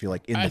husbands. I feel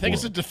like I think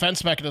it's a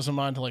defense mechanism of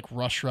mine to like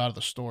rush her out of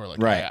the store.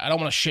 Like, right. I don't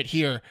want to shit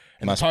here,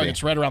 and the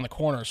Target's right around the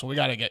corner, so we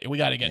gotta get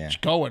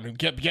going and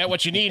get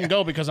what you need and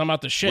go because I'm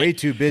out to shit. Way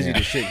too busy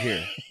to shit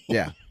here.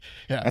 Yeah.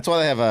 That's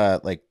why they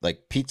have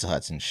like Pizza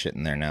Huts and shit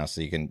in there now,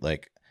 so you can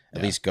like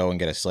at least go and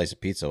get a slice of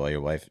pizza while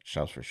your wife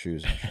shops for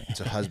shoes. And shit.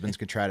 So husbands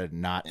could try to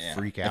not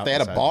freak out. If they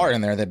had a bar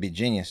in there, that'd be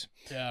genius.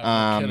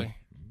 Yeah, no kidding.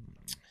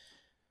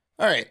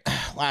 All right,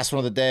 last one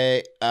of the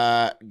day.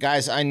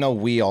 Guys, I know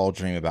we all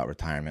dream about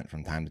retirement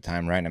from time to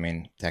time, right? I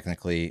mean,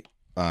 technically,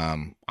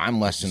 I'm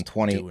less than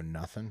 20. Doing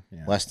nothing.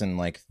 Yeah. Less than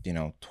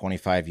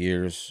 25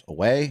 years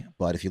away.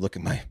 But if you look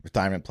at my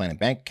retirement plan and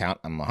bank account,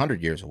 I'm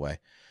 100 years away.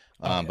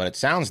 But it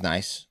sounds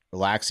nice.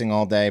 Relaxing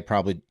all day,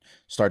 probably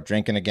start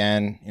drinking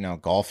again,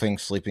 golfing,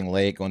 sleeping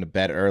late, going to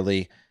bed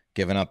early,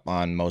 giving up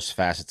on most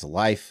facets of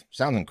life.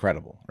 Sounds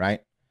incredible,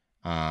 right?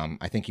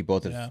 I think you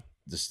both have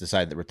just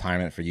decided that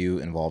retirement for you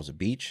involves a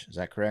beach. Is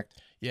that correct?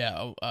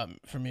 Yeah,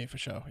 for me, for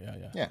sure.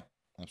 Yeah,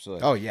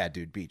 absolutely. Oh, yeah,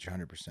 dude, beach,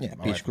 100%. Yeah,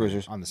 My beach wife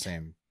cruisers. On the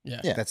same.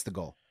 Yeah. That's the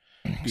goal.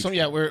 So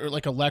we're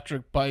like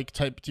electric bike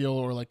type deal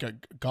or like a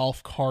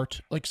golf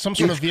cart, like some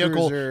sort of Beach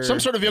vehicle,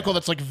 cruiser,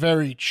 that's like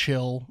very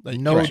chill. That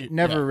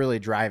Never really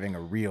driving a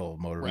real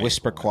motor.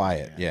 Whisper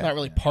quiet. Yeah. Not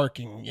really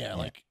parking. Yeah,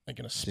 like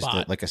in a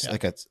spot. Just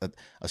like a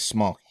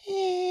small.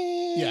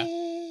 Yeah.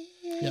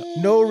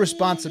 No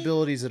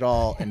responsibilities at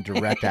all and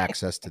direct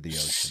access to the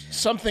ocean. Yeah.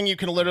 Something you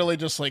can literally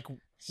just like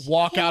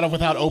walk out of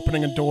without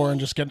opening a door and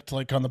just get to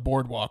like on the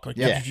boardwalk. Like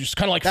you just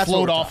kind of like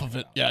float off of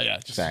it. Yeah.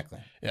 Exactly.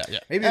 Yeah.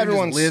 Maybe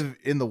everyone live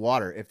in the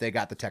water if they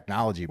got the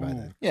technology by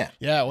then. Yeah.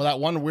 Yeah. Well, that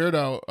one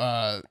weirdo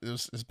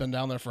has been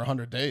down there for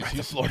 100 days.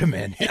 He's Florida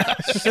man.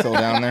 Still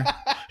down there.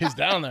 He's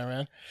down there,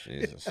 man.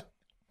 Jesus.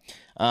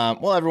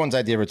 Well, everyone's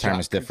idea of retirement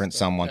is different.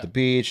 Some want the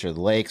beach or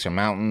the lakes or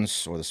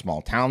mountains or the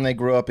small town they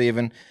grew up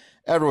even.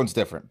 Everyone's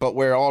different. But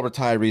where all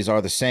retirees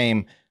are the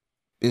same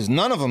is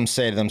none of them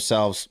say to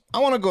themselves, I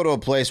want to go to a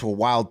place where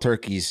wild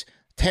turkeys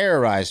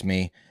terrorize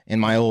me in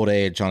my old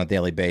age on a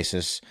daily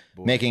basis,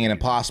 making it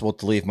impossible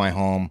to leave my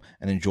home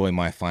and enjoy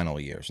my final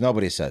years.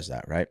 Nobody says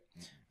that, right?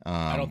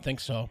 I don't think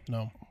so,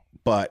 no.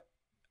 But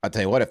I'll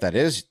tell you what, if that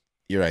is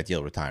your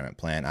ideal retirement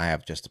plan, I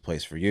have just a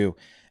place for you.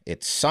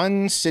 It's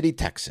Sun City,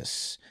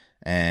 Texas.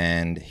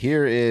 And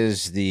here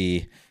is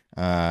the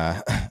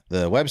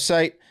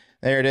website.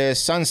 There it is,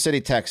 Sun City,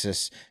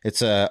 Texas.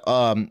 It's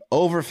a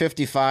over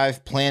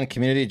 55 planned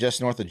community just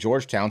north of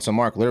Georgetown. So,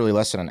 Mark, literally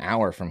less than an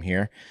hour from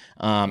here.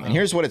 And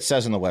here's what it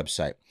says on the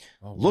website: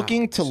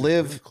 looking to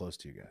live really close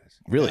to you guys.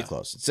 Really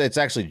close. It's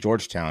actually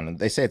Georgetown.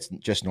 They say it's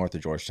just north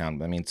of Georgetown,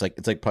 but I mean it's like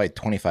probably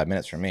 25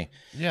 minutes from me.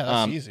 Yeah,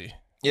 that's easy.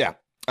 Yeah.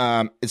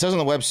 It says on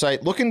the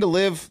website, looking to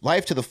live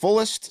life to the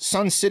fullest,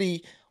 Sun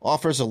City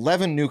offers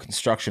 11 new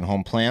construction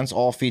home plans,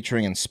 all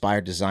featuring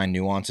inspired design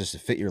nuances to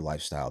fit your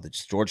lifestyle. The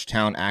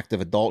Georgetown active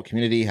adult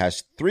community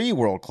has 3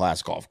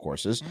 world-class golf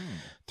courses,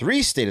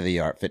 3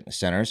 state-of-the-art fitness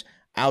centers,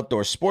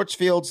 outdoor sports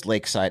fields,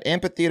 lakeside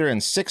amphitheater,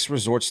 and 6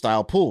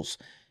 resort-style pools.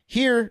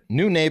 Here,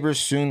 new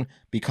neighbors soon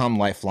become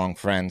lifelong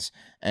friends.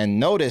 And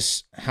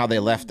notice how they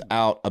left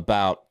out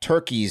about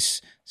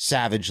turkeys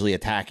savagely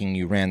attacking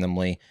you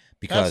randomly.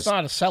 Because that's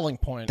not a selling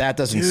point. That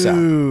doesn't sell.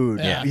 Dude.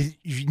 Yeah.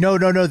 No.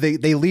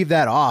 They leave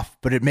that off,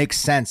 but it makes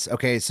sense.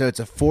 Okay, so it's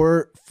a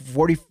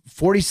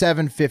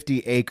 4750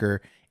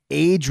 acre,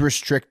 age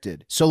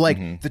restricted. So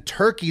like the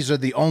turkeys are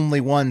the only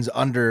ones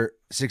under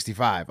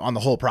 65 on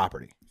the whole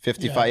property.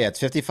 55, it's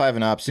 55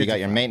 and up. So you got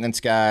your maintenance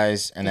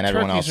guys, and then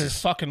everyone else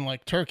is fucking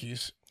like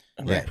turkeys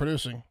and they're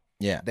producing.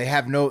 Yeah, they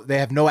have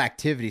no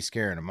activity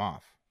scaring them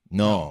off.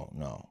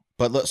 No.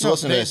 But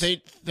listen to this.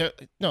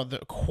 The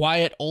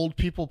quiet old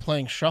people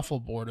playing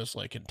shuffleboard is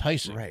like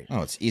enticing. Right.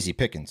 Oh, it's easy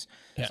pickings.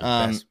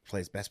 Yeah.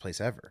 Best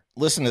place ever.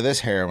 Listen to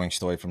this harrowing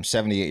story from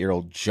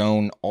 78-year-old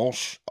Joan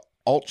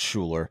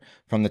Altschuler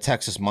from the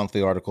Texas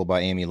Monthly article by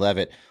Amy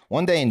Levitt.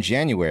 One day in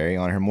January,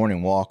 on her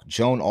morning walk,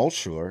 Joan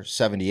Altschuler,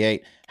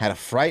 78, had a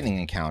frightening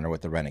encounter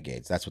with the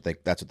renegades. That's what the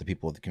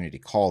people of the community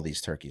call these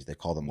turkeys. They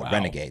call them the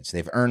renegades.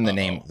 They've earned the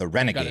name the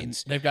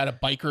renegades. They've got a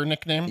biker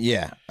nickname?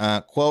 Yeah.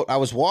 Quote, I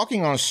was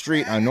walking on a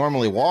street I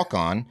normally walk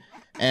on,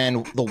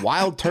 and the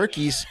wild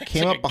turkeys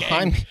came up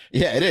behind me.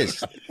 Yeah, it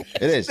is.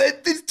 It is.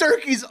 These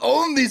turkeys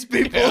own these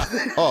people.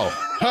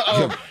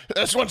 Uh-oh.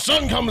 That's when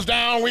sun comes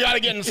down. We got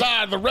to get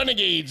inside. The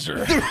renegades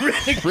are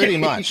pretty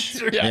much.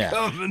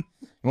 Coming.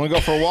 You want to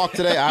go for a walk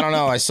today? I don't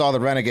know. I saw the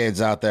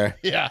renegades out there.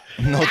 Yeah.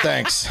 No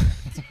thanks.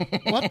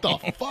 What the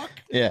fuck?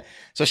 Yeah.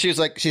 So she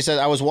said,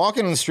 I was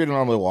walking on the street I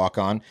normally walk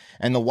on,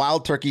 and the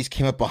wild turkeys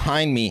came up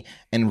behind me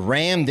and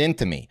rammed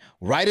into me,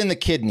 right in the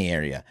kidney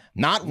area.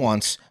 Not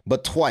once,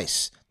 but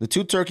twice. The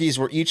two turkeys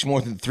were each more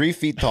than 3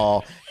 feet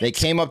tall. They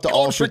came up to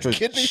Going for Allshitt's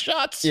kidney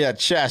shots? Yeah,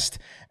 chest.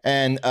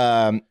 And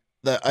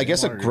I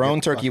guess a grown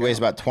turkey weighs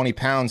about 20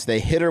 pounds. They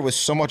hit her with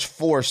so much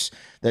force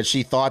that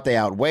she thought they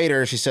outweighed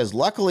her. She says,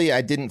 luckily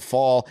I didn't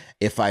fall.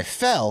 If I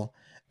fell,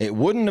 I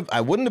wouldn't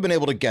have been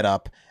able to get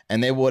up,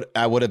 and I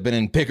would have been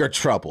in bigger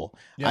trouble.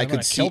 Yeah, I they could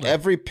might see have killed her.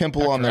 every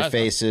pimple on their Dr. Asma.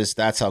 faces.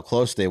 That's how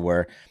close they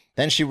were.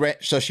 Then she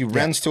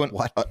runs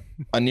to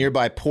a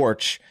nearby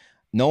porch.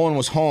 No one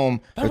was home.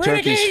 The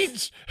turkeys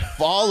renegades!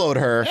 followed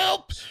her,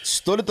 Help!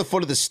 stood at the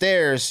foot of the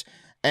stairs,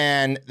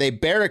 and they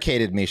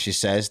barricaded me, she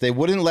says. They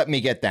wouldn't let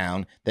me get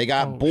down. They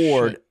got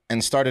bored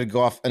and started to go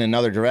off in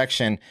another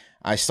direction.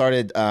 I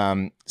started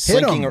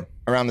slinking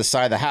around the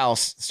side of the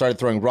house, started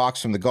throwing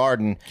rocks from the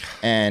garden,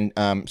 and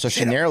so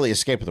she narrowly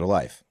escaped with her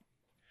life.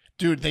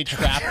 Dude, they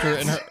trapped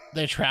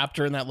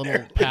her in that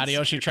little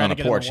patio. She tried On to a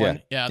get porch, in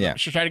one. yeah.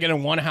 She tried to get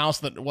in one house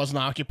that wasn't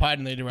occupied,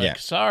 and they were like, Yeah.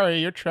 "Sorry,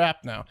 you're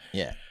trapped now."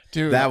 Yeah.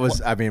 Dude, That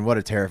was, I mean, what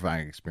a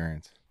terrifying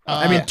experience.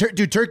 I mean,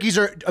 dude, turkeys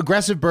are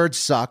aggressive birds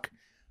suck,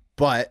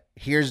 but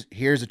here's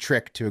a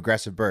trick to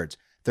aggressive birds.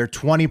 They're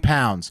 20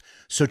 pounds,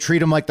 so treat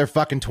them like they're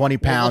fucking 20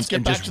 Well, let's pounds get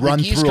and back just to the run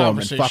geese through them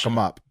and fuck conversation. them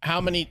up.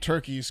 How many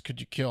turkeys could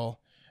you kill?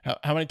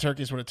 How many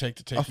turkeys would it take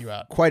to take you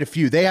out? Quite a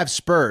few. They have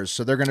spurs,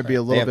 so they're going to be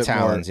a little have bit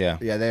talons, more. yeah.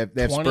 Yeah, they have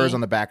 20 spurs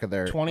on the back of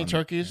their. 20 on-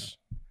 turkeys?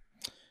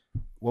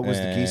 What was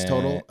the geese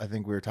total? I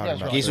think we were talking Yeah,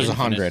 it's about. probably Geese was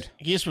 100.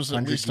 Geese was at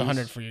 100 least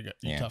 100 geese? for you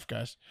Yeah. tough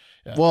guys.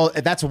 Yeah. Well,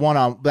 that's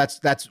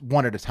that's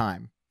one at a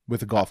time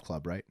with a golf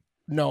club, right?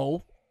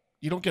 No,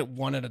 you don't get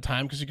one at a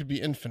time because you could be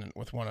infinite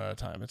with one at a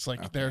time. It's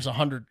like there's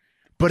 100.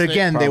 But They-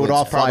 again, they would Probably-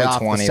 all fly probably off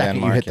 20 the then, second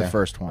you Mark, hit yeah. the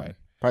first one.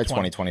 Probably 20.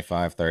 20,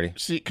 25, 30.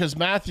 See, because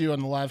Matthew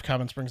on the live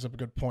comments brings up a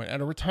good point.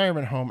 At a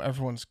retirement home,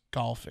 everyone's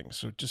golfing,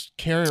 so just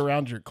carry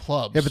around your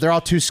clubs. Yeah, but they're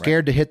all too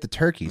scared to hit the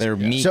turkeys. They're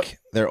meek. So-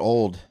 They're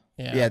old.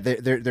 yeah,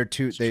 they're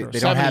too. They true.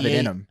 don't have it 78.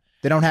 in them.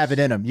 They don't have it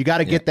in them. You got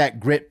to get that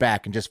grit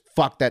back and just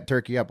fuck that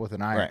turkey up with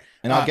an iron. Right.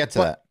 And I'll get to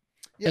but- that.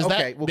 Yeah, Is okay.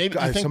 that well, maybe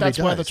God, you think somebody that's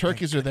why the does.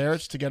 turkeys are there?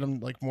 It's to get them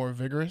like more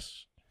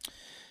vigorous.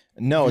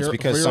 No, it's Vir-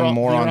 because virile- some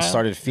morons virile?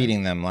 started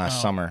feeding them last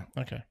Oh. summer.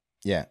 Okay.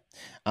 Yeah.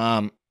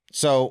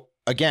 So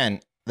again,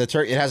 it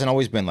hasn't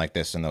always been like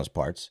this in those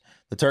parts.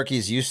 The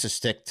turkeys used to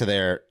stick to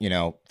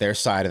their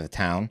side of the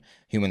town.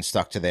 Humans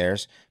stuck to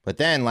theirs. But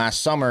then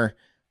last summer,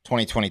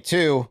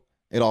 2022,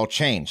 it all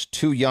changed.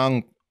 2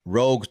 young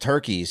rogue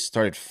turkeys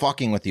started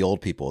fucking with the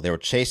old people. They were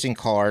chasing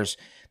cars.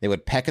 They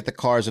would peck at the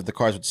cars if the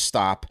cars would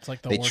stop. It's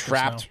like the They workers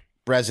trapped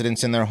now.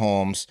 residents in their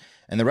homes.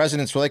 And the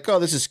residents were like, oh,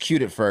 this is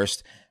cute at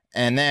first.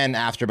 And then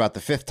after about the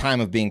 5th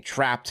time of being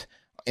trapped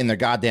in their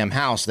goddamn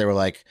house, they were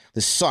like,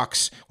 this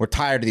sucks. We're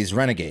tired of these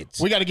renegades.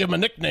 We got to give them a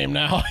nickname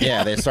now.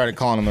 Yeah, they started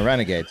calling them the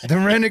renegades. The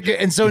renegade,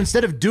 and so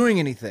instead of doing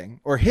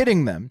anything or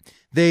hitting them,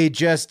 they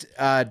just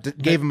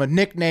gave them a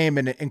nickname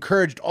and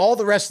encouraged all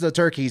the rest of the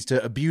turkeys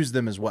to abuse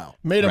them as well.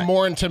 Made them Right.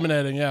 more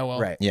intimidating. Yeah, well.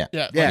 Right. Yeah.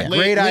 Yeah. Yeah,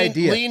 great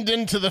idea. Leaned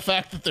into the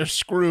fact that they're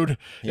screwed.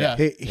 Yeah.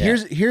 Hey,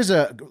 here's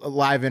a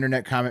live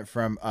internet comment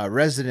from a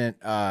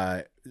resident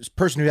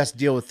person who has to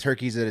deal with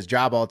turkeys at his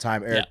job all the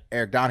time,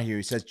 Eric Donahue.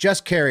 He says,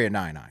 just carry a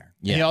 9-iron.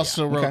 Yeah, He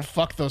also wrote Okay.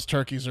 "fuck those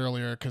turkeys"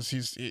 earlier because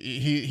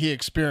he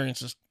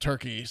experiences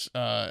turkeys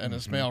in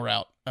his mail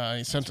route.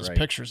 He sent us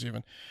pictures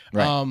even.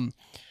 Right.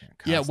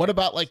 Yeah. What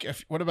about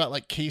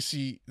like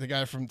Casey, the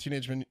guy from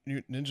Teenage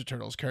Mutant Ninja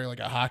Turtles, carry like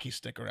a hockey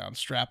stick around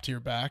strapped to your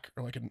back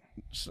or like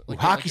a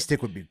Hockey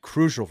stick would be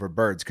crucial for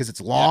birds because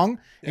it's long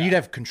and you'd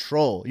have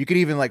control. You could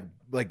even like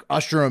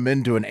usher them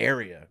into an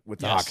area with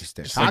the Yes. hockey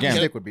stick. So Hockey again-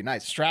 stick would be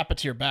nice. strap it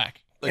to your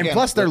back. And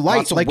plus they're light,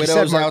 Lots of like you widows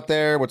said, Mark. out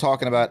there. We're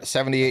talking about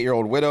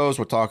 78-year-old widows.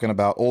 We're talking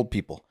about old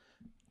people.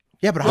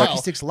 Yeah, but hockey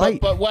stick's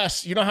light. But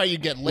Wes, you know how you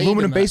get laid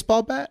Aluminum in that?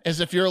 baseball bat? As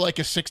if you're like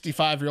a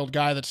 65-year-old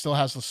guy that still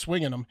has the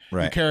swing in him. You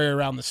Right. carry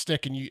around the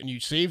stick and you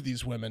save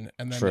these women,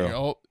 and then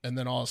True. and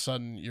then all of a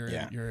sudden you're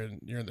Yeah.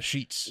 in the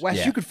sheets. Wes,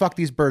 Yeah. you could fuck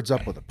these birds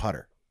up with a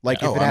putter.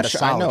 Like if Oh, it had I'm a sure-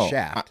 solid I know.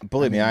 shaft.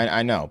 Believe me,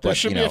 I know. There But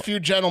should be a few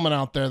gentlemen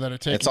out there that are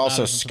taking. it's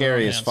also matters into their own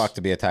scary as hands. fuck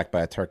to be attacked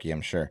by a turkey.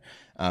 I'm sure.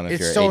 If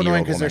It's you're so an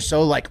annoying 80-year-old because they're woman.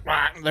 so like,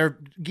 "Wah," they're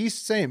geese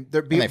same.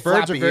 They're they birds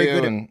flap are at very you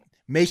good and- at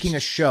making a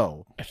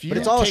show. If you But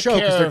it's all a take show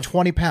because care they're of-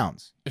 20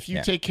 pounds. If you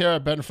Yeah. take care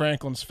of Ben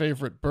Franklin's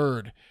favorite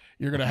bird,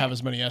 you're gonna have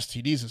as many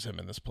STDs as him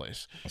in this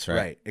place. That's Right.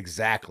 right.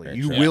 Exactly. Very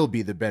You true. will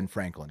be the Ben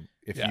Franklin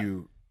if Yeah.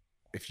 you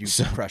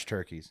crush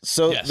turkeys.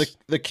 So Yes.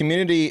 the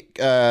community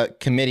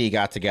committee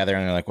got together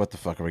and they're like, "What the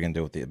fuck are we gonna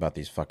do about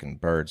these fucking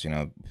birds? You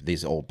know,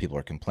 these old people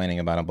are complaining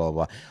about them, blah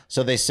blah blah."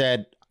 So they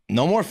said,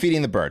 "No more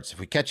feeding the birds. If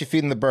we catch you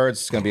feeding the birds,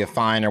 it's gonna be a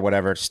fine or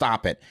whatever.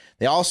 Stop it."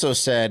 They also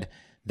said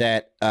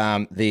that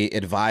they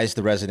advised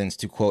the residents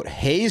to quote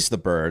haze the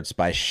birds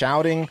by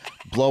shouting,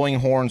 blowing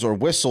horns or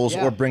whistles,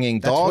 Yeah, or bringing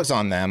that's dogs what-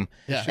 on them.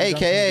 Yeah.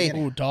 AKA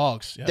Ooh,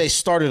 dogs. Yeah. they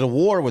started a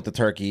war with the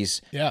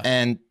turkeys. Yeah.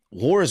 And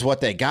war is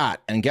what they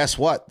got. And guess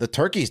what? The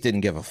turkeys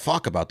didn't give a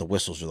fuck about the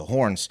whistles or the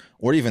horns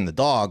or even the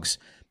dogs.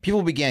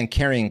 People began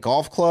carrying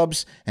golf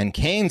clubs and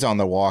canes on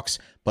their walks,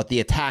 but the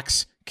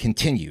attacks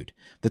continued.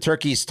 The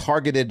turkeys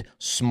targeted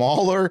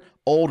smaller,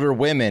 older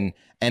women,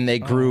 and they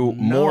grew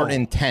more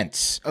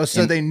intense. Oh,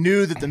 so they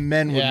knew that the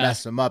men would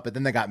mess them up, but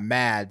then they got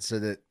mad. So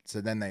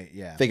then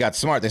they got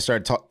smart. They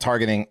started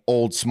targeting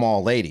old,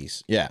 small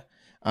ladies. Yeah.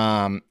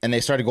 And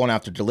they started going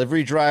after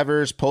delivery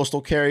drivers,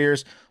 postal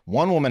carriers.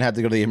 One woman had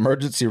to go to the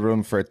emergency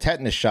room for a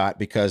tetanus shot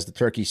because the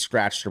turkey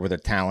scratched her with her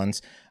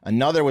talons.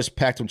 Another was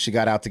pecked when she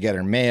got out to get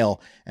her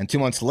mail. And 2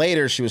 months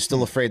later, she was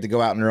still afraid to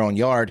go out in her own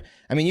yard.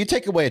 I mean, you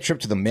take away a trip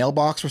to the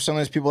mailbox for some of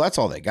these people, that's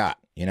all they got,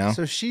 you know?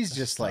 So she's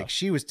just like,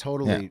 she was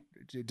totally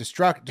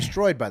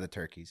destroyed by the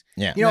turkeys.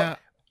 Yeah. You know,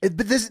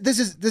 but this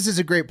is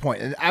a great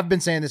point. And I've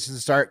been saying this since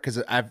the start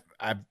because I've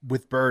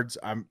with birds,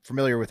 I'm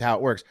familiar with how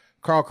it works.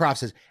 Carl Croft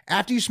says,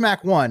 after you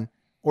smack one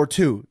or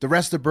two, the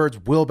rest of the birds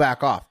will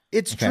back off.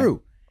 It's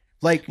true.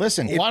 Like,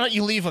 listen, why don't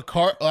you leave a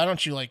car? Why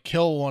don't you like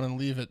kill one and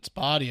leave its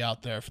body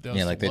out there for those?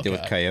 Yeah, like they do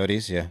with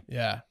coyotes.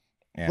 Yeah.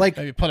 Like,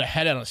 maybe put a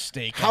head on a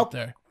stake out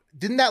there.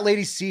 Didn't that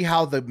lady see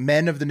how the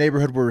men of the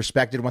neighborhood were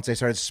respected once they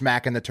started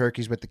smacking the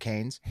turkeys with the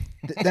canes?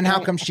 Then how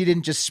come she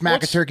didn't just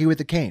smack a turkey with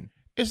the cane?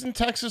 Isn't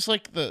Texas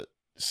like the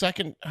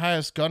second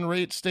highest gun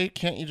rate state?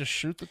 Can't you just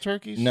shoot the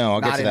turkeys? No,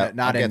 I'll get to that.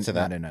 Not in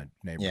a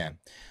neighborhood. Yeah.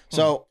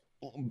 So,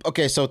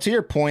 okay, so to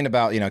your point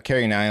about,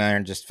 carrying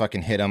 9-iron, just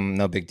fucking hit them,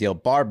 no big deal.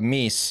 Barb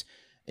Meese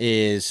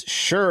is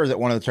sure that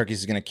one of the turkeys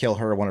is going to kill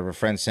her or one of her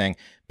friends,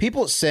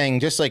 people saying,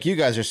 just like you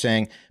guys are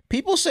saying,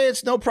 people say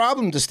it's no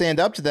problem to stand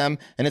up to them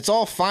and it's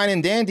all fine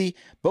and dandy.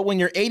 But when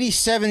you're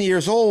 87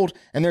 years old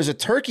and there's a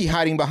turkey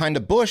hiding behind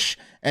a bush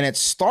and it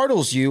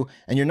startles you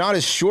and you're not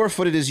as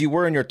sure-footed as you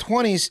were in your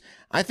 20s,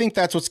 I think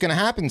that's what's going to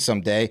happen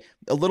someday.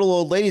 A little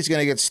old lady's going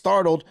to get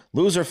startled,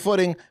 lose her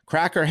footing,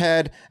 crack her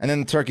head, and then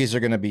the turkeys are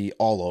going to be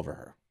all over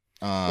her.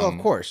 Well, of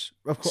course.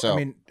 So, I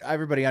mean,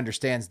 everybody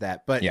understands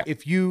that. But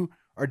if you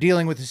are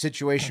dealing with a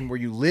situation where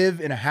you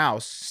live in a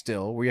house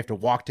still, where you have to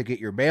walk to get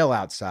your mail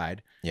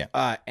outside,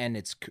 and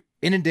it's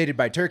inundated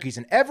by turkeys,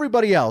 and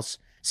everybody else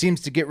seems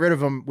to get rid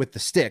of them with the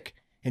stick,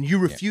 and you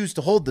refuse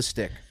to hold the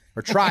stick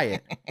or try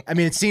it, I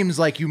mean, it seems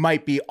like you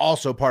might be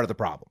also part of the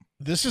problem.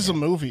 This is a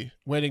movie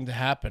waiting to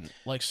happen.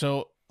 Like,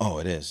 so. Oh,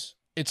 it is.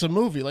 It's a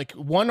movie. Like,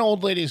 one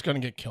old lady is going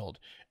to get killed,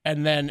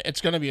 and then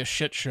it's going to be a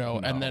shit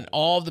show, and then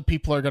all the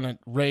people are going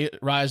to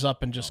rise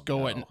up and just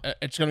and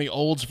it's going to be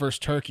olds versus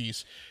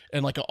turkeys,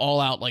 and like an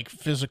all-out like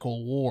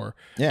physical war.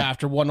 Yeah.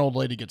 After one old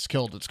lady gets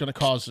killed, it's going to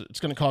cause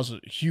a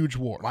huge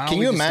war. Can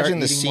you imagine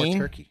the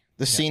scene?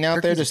 The scene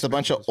out there, just a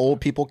bunch of old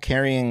people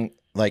carrying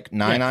like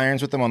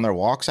 9-irons with them on their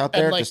walks out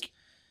there, and, like,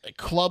 just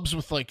clubs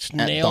with like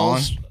at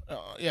nails. dawn.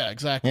 Yeah,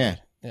 exactly.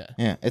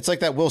 Yeah. It's like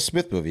that Will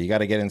Smith movie. You got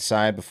to get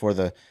inside before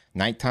the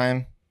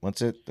nighttime.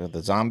 What's it?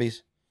 The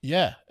zombies.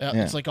 Yeah.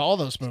 It's like all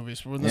those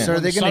movies. When the, So are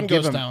when they the gonna sun give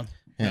goes them- down.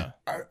 Yeah.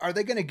 Are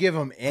they going to give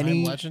them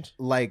any Legend?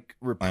 like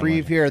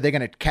reprieve here? Are they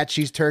going to catch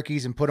these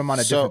turkeys and put them on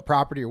a different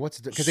property, or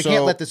what's because they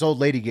can't let this old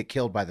lady get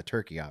killed by the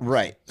turkey? Obviously.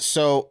 Right.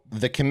 So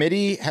the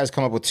committee has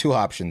come up with two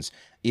options.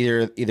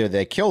 Either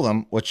they kill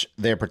them, which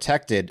they're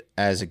protected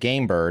as a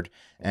game bird,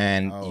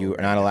 and you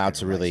are not allowed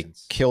to really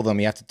kill them.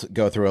 You have to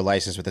go through a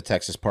license with the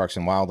Texas Parks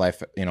and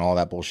Wildlife, all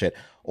that bullshit.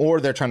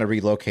 Or they're trying to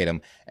relocate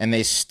them, and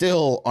they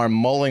still are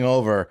mulling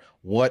over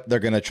what they're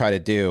going to try to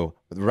do.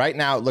 Right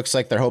now, it looks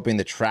like they're hoping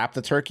to trap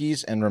the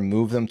turkeys and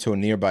remove them to a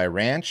nearby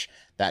ranch.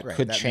 That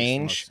could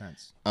change.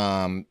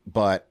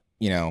 But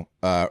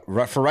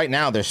for right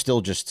now, they're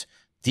still just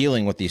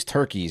dealing with these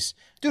turkeys.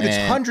 Dude,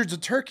 it's hundreds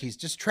of turkeys.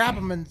 Just trap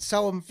them and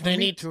sell them for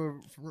meat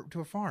to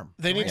a farm.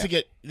 They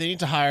need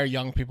to hire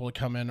young people to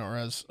come in, or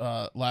as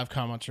live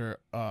commenter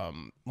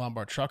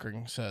Lombard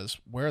Trucking says,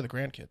 where are the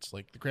grandkids?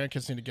 Like, the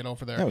grandkids need to get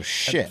over there. Oh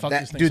shit,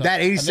 that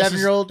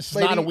 87-year-old This is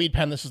not a weed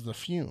pen. This is the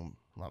fume.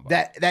 Lombard.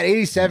 That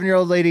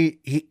 87-year-old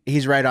lady,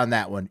 he's right on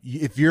that one.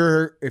 If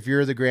you're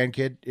the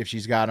grandkid, if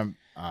she's got him.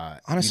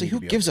 Honestly, who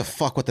gives a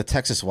fuck what the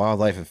Texas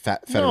Wildlife and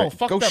Federation? No,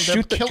 fuck go them.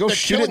 shoot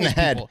it in the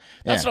head. People.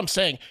 That's what I'm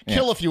saying.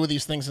 Kill a few of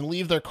these things and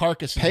leave their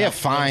carcasses. Pay a out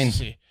for them to fine.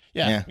 see.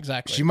 Yeah,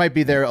 exactly. She might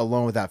be there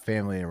alone without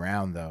family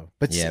around, though.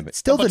 But But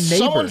still, the neighbor.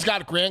 Someone's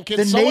got grandkids.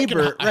 The Someone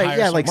neighbor, can right? hire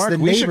Yeah, some- like Mark, the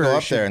we should neighbor go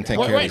up there and take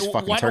care of these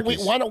fucking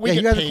turkeys. Why don't we Yeah,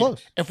 you get guys are paid?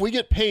 close. If we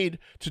get paid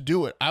to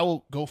do it, I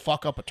will go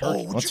fuck up a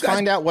turkey. Let's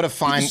find out what a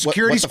fine.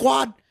 Security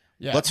squad.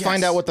 Yeah. Let's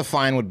find out what the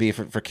fine would be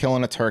for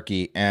killing a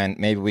turkey, and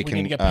maybe we We can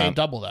need to get paid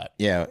double that.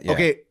 Yeah.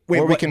 Okay, wait,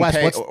 or we can Wes,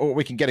 pay, what's- or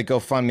we can get a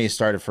GoFundMe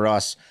started for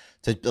us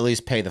to at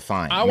least pay the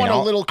fine. I want a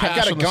little I've cash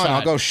got a on the gun. I'll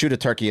side. go shoot a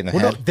turkey in the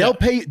Well, no, head. they'll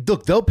pay.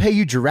 Look, they'll pay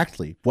you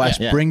directly. Wes,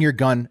 Yeah. bring your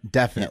gun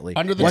definitely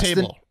Under the What's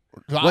table.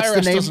 The what's the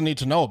IRS name? doesn't need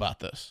to know about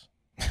this.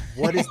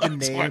 What is the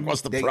So name?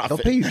 what's the They'll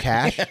profit? pay you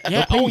cash. Yeah.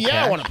 They'll pay Oh, you yeah. I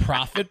cash. want a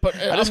profit, but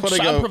just wanna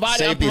go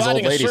save these old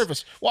a ladies.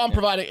 service. Well, I'm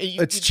providing.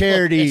 It's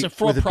charity It's a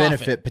for with a profit.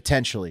 benefit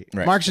potentially.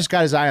 Right. Mark's just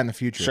got his eye on the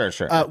future.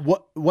 Sure.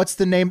 What's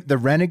the name? The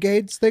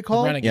Renegades they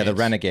call it? Renegades. Yeah, the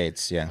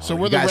Renegades. Yeah. So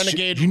you we're the guys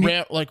renegade. should- you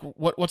need-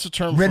 What's the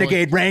term? for,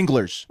 Renegade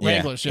Wranglers. like,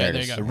 Wranglers. Yeah, there it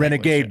there is. you The go.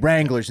 Renegade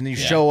Wranglers, and you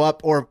show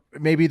up, or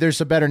maybe there's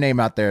a better name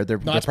out there. There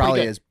that's probably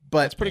pretty good. is,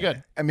 but That's pretty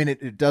good. I mean,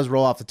 it does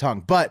roll off the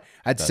tongue. But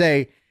I'd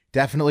say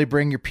definitely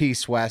bring your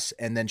piece, Wes,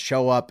 and then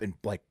show up in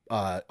like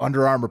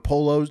Under Armour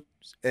polos,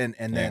 and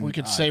then We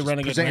could say just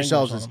Renegade present Wranglers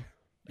yourselves on as them.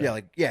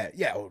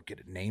 we'll get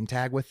a name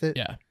tag with it.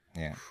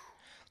 Yeah.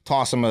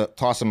 Toss him a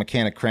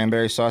can of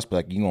cranberry sauce. Be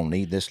like, you gonna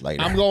need this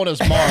later. I'm going as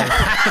Marv.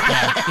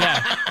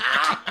 yeah.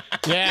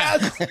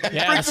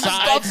 Bring some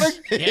sides.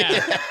 stuffing.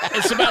 Yeah,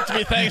 it's about to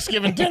be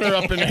Thanksgiving dinner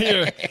up in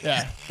here.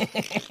 Yeah,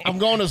 I'm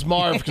going as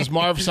Marv because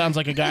Marv sounds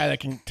like a guy that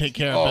can take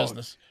care of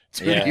business.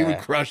 Dude, he would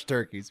crush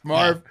turkeys.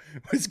 Marv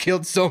has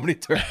killed so many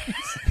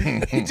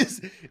turkeys.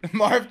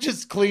 Marv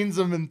just cleans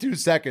them in 2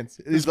 seconds.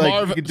 He's like,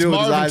 Marv, he can it's do it with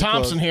his Marvin eyes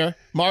Thompson closed. here.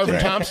 Marvin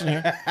Thompson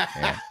here.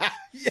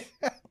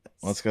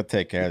 Let's go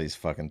take care of these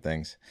fucking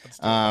things.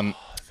 I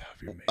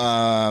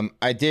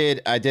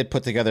did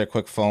put together a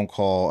quick phone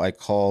call. I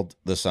called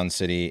the Sun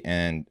City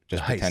and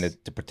just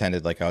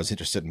pretended like I was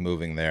interested in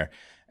moving there.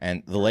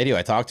 And the lady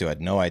I talked to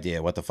had no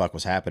idea what the fuck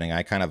was happening.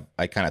 I kind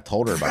of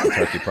told her about the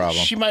turkey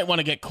problem. She might want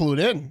to get clued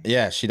in.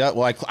 Yeah, she does.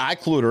 Well, I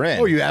clued her in.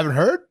 Oh, you haven't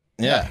heard?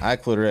 Yeah, I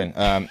clued her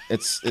in.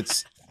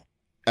 It's.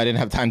 I didn't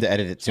have time to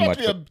edit it too much.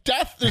 There's about to be a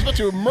death. There's about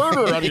to be a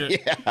murder on your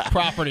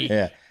property.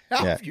 Yeah.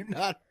 How Yeah. have you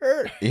not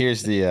heard?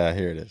 Here's the.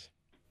 Here it is.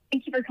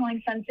 Thank you for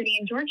calling Sun City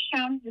in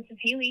Georgetown. This is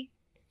Haley.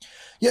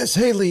 Yes,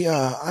 Haley,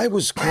 I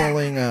was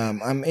calling.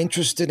 I'm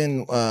interested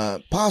in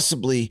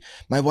possibly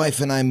my wife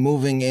and I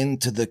moving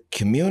into the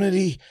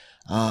community.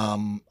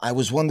 I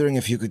was wondering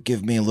if you could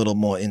give me a little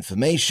more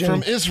information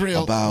From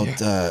Israel.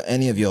 about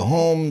any of your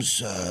homes,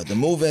 the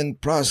move-in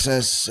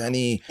process,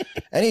 any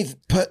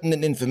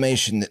pertinent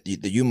information that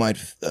you might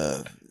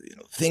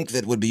think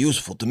that would be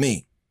useful to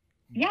me.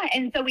 Yeah,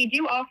 and so we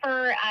do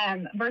offer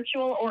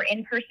virtual or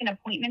in-person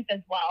appointments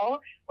as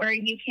well, where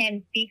you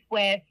can speak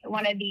with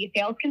one of the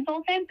sales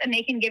consultants, and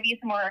they can give you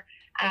some more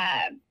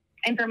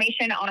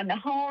information on the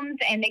homes,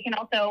 and they can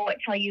also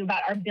tell you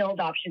about our build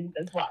options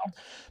as well.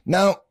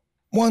 Now,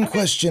 one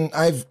question.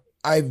 I've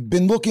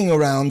been looking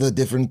around the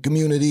different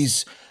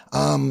communities,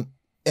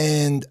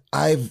 and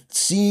I've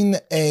seen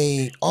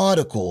a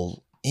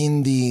article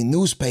in the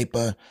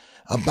newspaper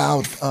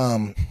about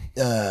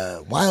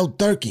wild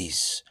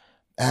turkeys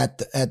at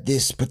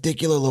this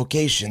particular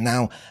location.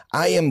 Now,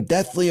 I am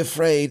deathly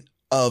afraid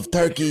of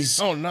turkeys.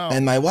 Oh, no.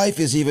 And my wife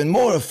is even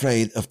more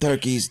afraid of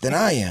turkeys than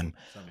I am.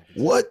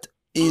 What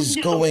is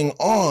going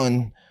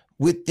on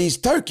with these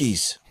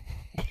turkeys?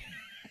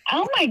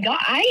 Oh my God,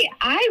 I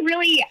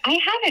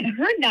haven't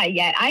heard that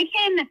yet. I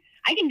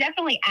can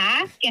definitely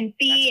ask and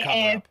see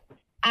if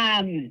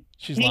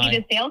She's maybe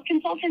lying. the sales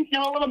consultants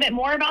know a little bit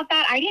more about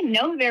that. I didn't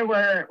know there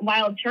were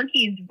wild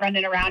turkeys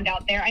running around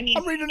out there. I mean,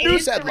 I'm reading a it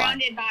news is headline.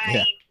 surrounded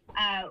by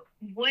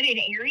wooded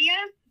area,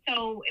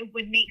 so it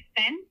would make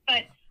sense.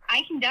 But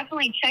I can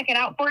definitely check it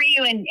out for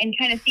you and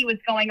kind of see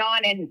what's going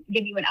on and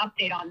give you an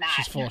update on that.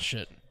 She's full of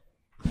shit.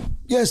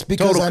 Yes,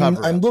 because Total I'm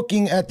cover-up.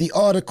 looking at the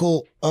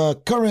article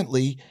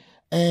currently,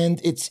 and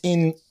it's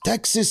in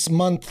Texas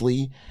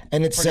Monthly,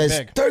 and it Pretty says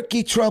big.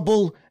 turkey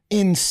trouble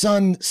in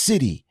Sun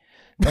City.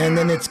 And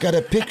then it's got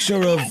a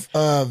picture of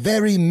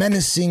very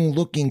menacing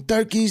looking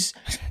turkeys.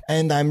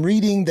 And I'm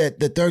reading that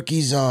the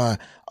turkeys are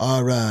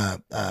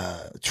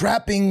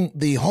trapping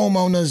the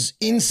homeowners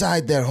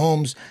inside their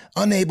homes,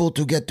 unable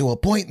to get to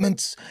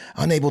appointments,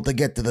 unable to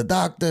get to the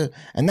doctor.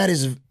 And that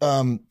is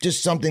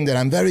just something that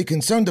I'm very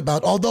concerned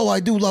about, although I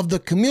do love the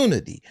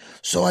community.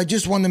 So I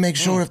just want to make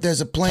sure if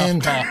there's a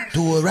plan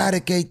to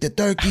eradicate the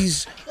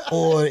turkeys,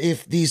 or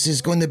if this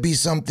is going to be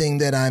something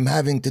that I'm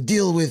having to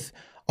deal with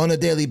on a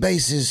daily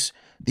basis,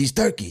 these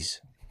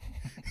turkeys.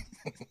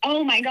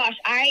 Oh my gosh.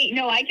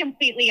 I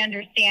completely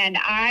understand.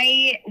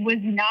 I was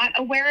not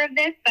aware of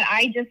this, but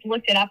I just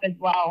looked it up as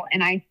well,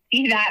 and I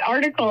see that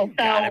article.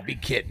 So Gotta be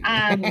kidding.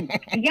 I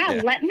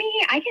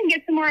can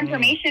get some more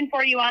information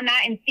for you on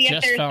that and see if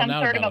Just there's found some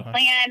out sort of a about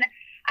it,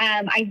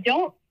 plan. I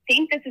don't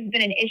think this has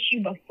been an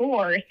issue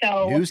before.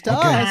 So News to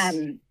us.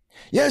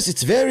 Yes,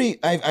 it's very.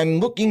 I'm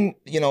looking,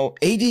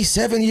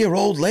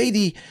 87-year-old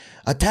lady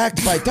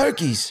attacked by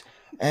turkeys.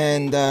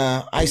 And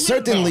I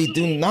certainly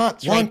do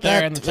not right want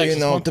there in that, the Texas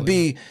to Monthly.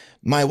 be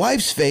my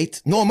wife's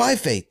fate, nor my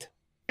fate.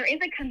 there is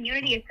a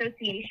community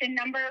association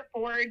number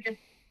for just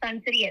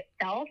Sun City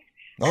itself.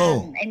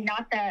 Oh. And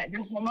not the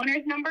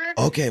homeowner's number.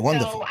 Okay,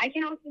 wonderful. So I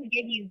can also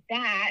give you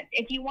that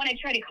if you want to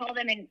try to call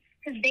them, and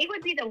because they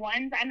would be the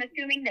ones, I'm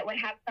assuming, that would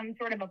have some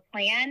sort of a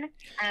plan,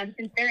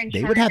 since they're in They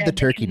charge would have of the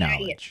turkey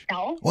community knowledge.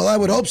 itself. Well, I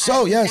would hope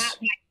so, yes.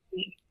 That might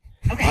be-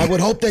 Okay. I would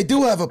hope they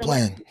do have a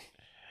plan.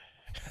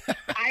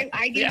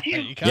 I do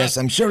too. You got Yes,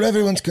 I'm sure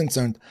everyone's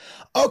concerned.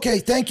 Okay,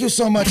 thank you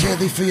so much,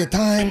 Haley, for your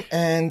time.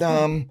 And,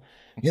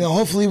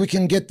 hopefully we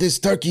can get this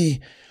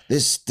turkey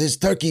this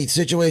turkey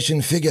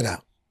situation figured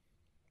out.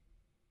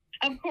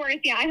 Of course,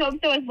 yeah, I hope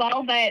so as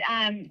well. But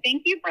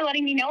thank you for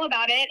letting me know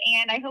about it,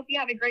 and I hope you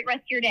have a great rest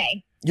of your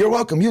day. You're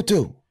welcome. You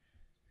too.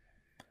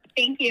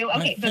 Thank you.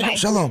 Okay, bye-bye.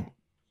 Shalom.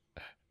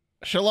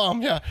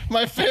 Shalom. Yeah,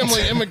 my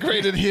family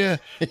immigrated here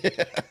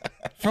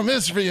from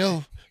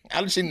Israel.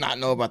 How did she not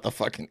know about the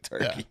fucking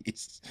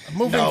turkeys?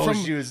 Moving No,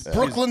 from she was-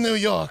 Brooklyn, New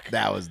York.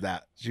 That was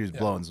that. She was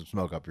blowing some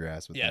smoke up your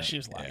ass with Yeah, that. she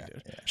was lying,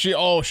 dude.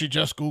 Yeah. She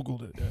just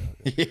Googled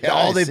it. Yeah,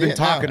 All I they've see been it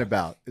talking now.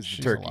 about is the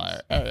She's turkeys a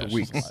liar. for She's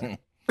weeks. a liar.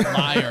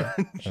 Liar.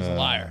 She's a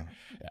liar.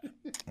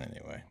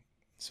 Anyway,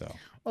 so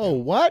Oh,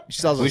 what?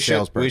 She sounds like we a should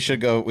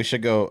salesperson. we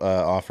should go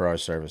offer our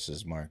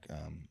services, Mark.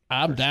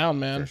 I'm down,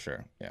 man. For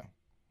sure. Yeah.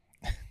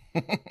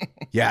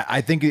 Yeah,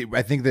 I think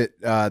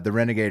that the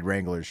Renegade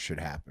Wranglers should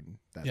happen.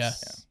 That's, Yeah.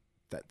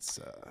 That's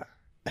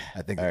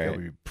I think All that right.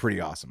 would be pretty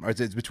awesome.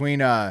 It's between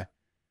Mark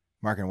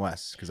and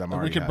Wes because I'm We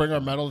already could have- bring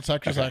our metal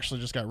detectors. I actually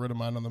just got rid of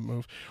mine on the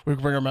move. We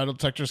could bring our metal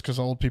detectors because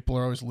old people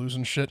are always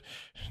losing shit.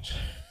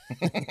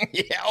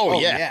 Yeah. Oh,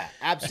 yeah.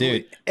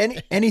 absolutely.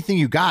 Anything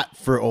you got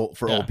for old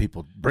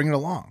people, bring it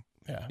along.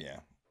 Yeah. Yeah.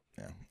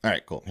 Yeah. All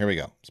right. Cool. Here we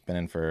go.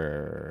 Spinning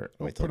for.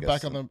 Wait till Put it it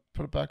back gets- on the.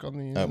 Put it back on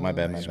the. Oh, my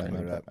bad. My Nice, bad. My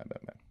put it bad. up. My bad.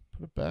 My bad.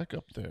 Put it back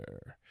up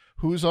there.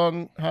 Who's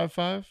on high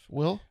five?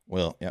 Will.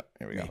 Will. Yep.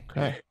 Here we go.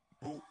 Okay.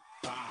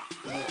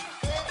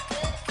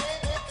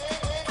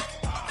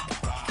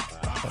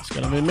 That's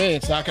gonna be me.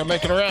 It's not gonna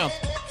make it around.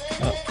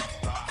 No.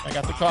 I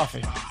got the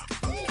coffee. All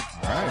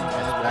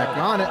right, back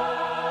on it.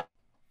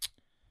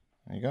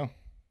 There you go.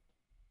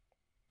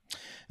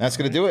 That's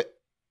going to do it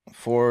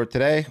for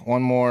today.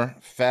 One more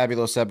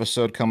fabulous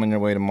episode coming your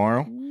way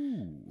tomorrow.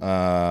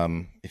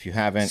 If you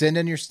haven't, Send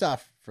in your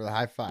stuff for the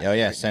high five. oh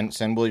yeah, right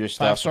send Will your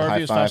stuff. 5-star High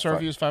reviews. five, 5-star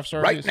reviews.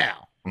 5-star right reviews.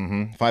 now.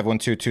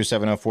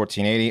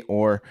 512-270-1480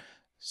 or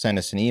send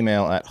us an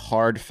email at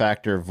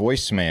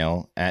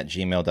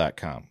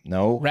hardfactorvoicemail@gmail.com.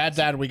 No. Rad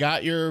Dad, we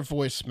got your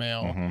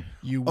voicemail. Mm-hmm.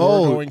 You were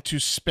Oh. going to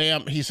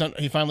spam. He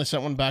finally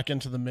sent one back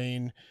into the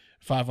main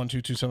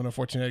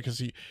 512-270-1480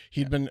 because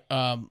he'd been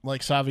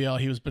like Saviel.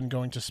 He was been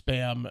going to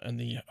spam and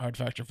the Hard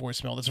Factor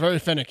voicemail. That's very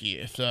finicky.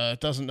 If it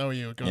doesn't know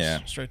you, it goes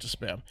Yeah. straight to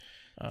spam.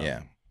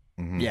 Yeah.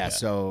 Mhm. Yeah,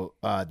 so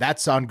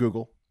that's on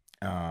Google,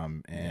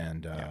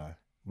 and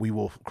we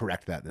will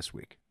correct that this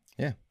week.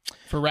 Yeah.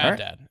 For Rad All right.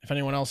 Dad, if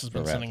anyone else has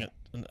been Rad sending it,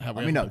 and have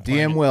Let we me know. haven't been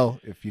playing DM it. Will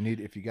if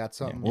you got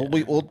something.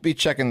 We'll be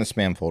checking the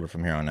spam folder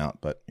from here on out,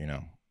 but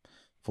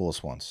fool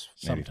us once,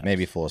 Sometimes.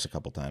 maybe fool us a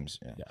couple times.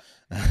 Yeah.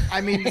 I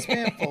mean, the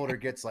spam folder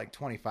gets like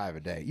 25 a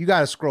day. You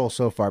got to scroll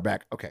so far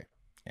back. Okay.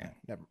 Yeah.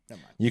 Never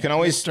mind. You can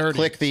always It's dirty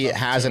click the stuff,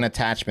 has too. an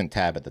attachment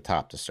tab at the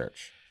top to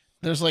search.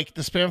 There's like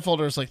the spam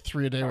folder is like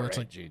 3 a day where it's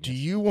like, do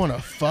you want to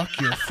fuck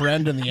your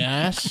friend in the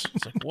ass?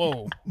 It's like,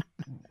 whoa.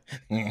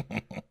 Little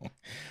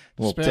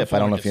Spam tip. I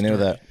don't know folder if you gets knew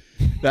dirty. that.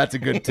 That's a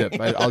good tip.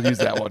 I'll use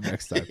that one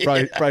next time.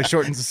 Probably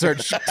shortens the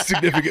search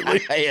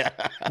significantly. Yeah.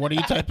 What do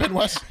you type in,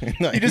 Wes?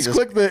 No, You just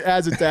click the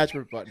as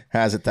attachment button.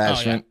 has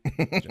attachment.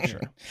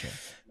 Sure.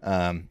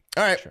 All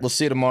right. We'll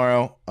see you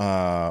tomorrow.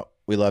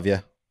 We love you.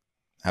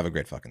 Have a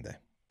great fucking day.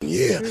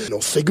 Yeah, no,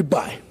 say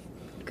goodbye.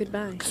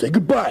 Goodbye. Say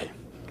goodbye.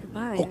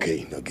 Goodbye.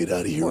 Okay, now get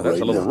out of here right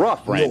That's a little now.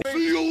 rough, right? No.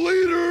 See you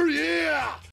later, yeah!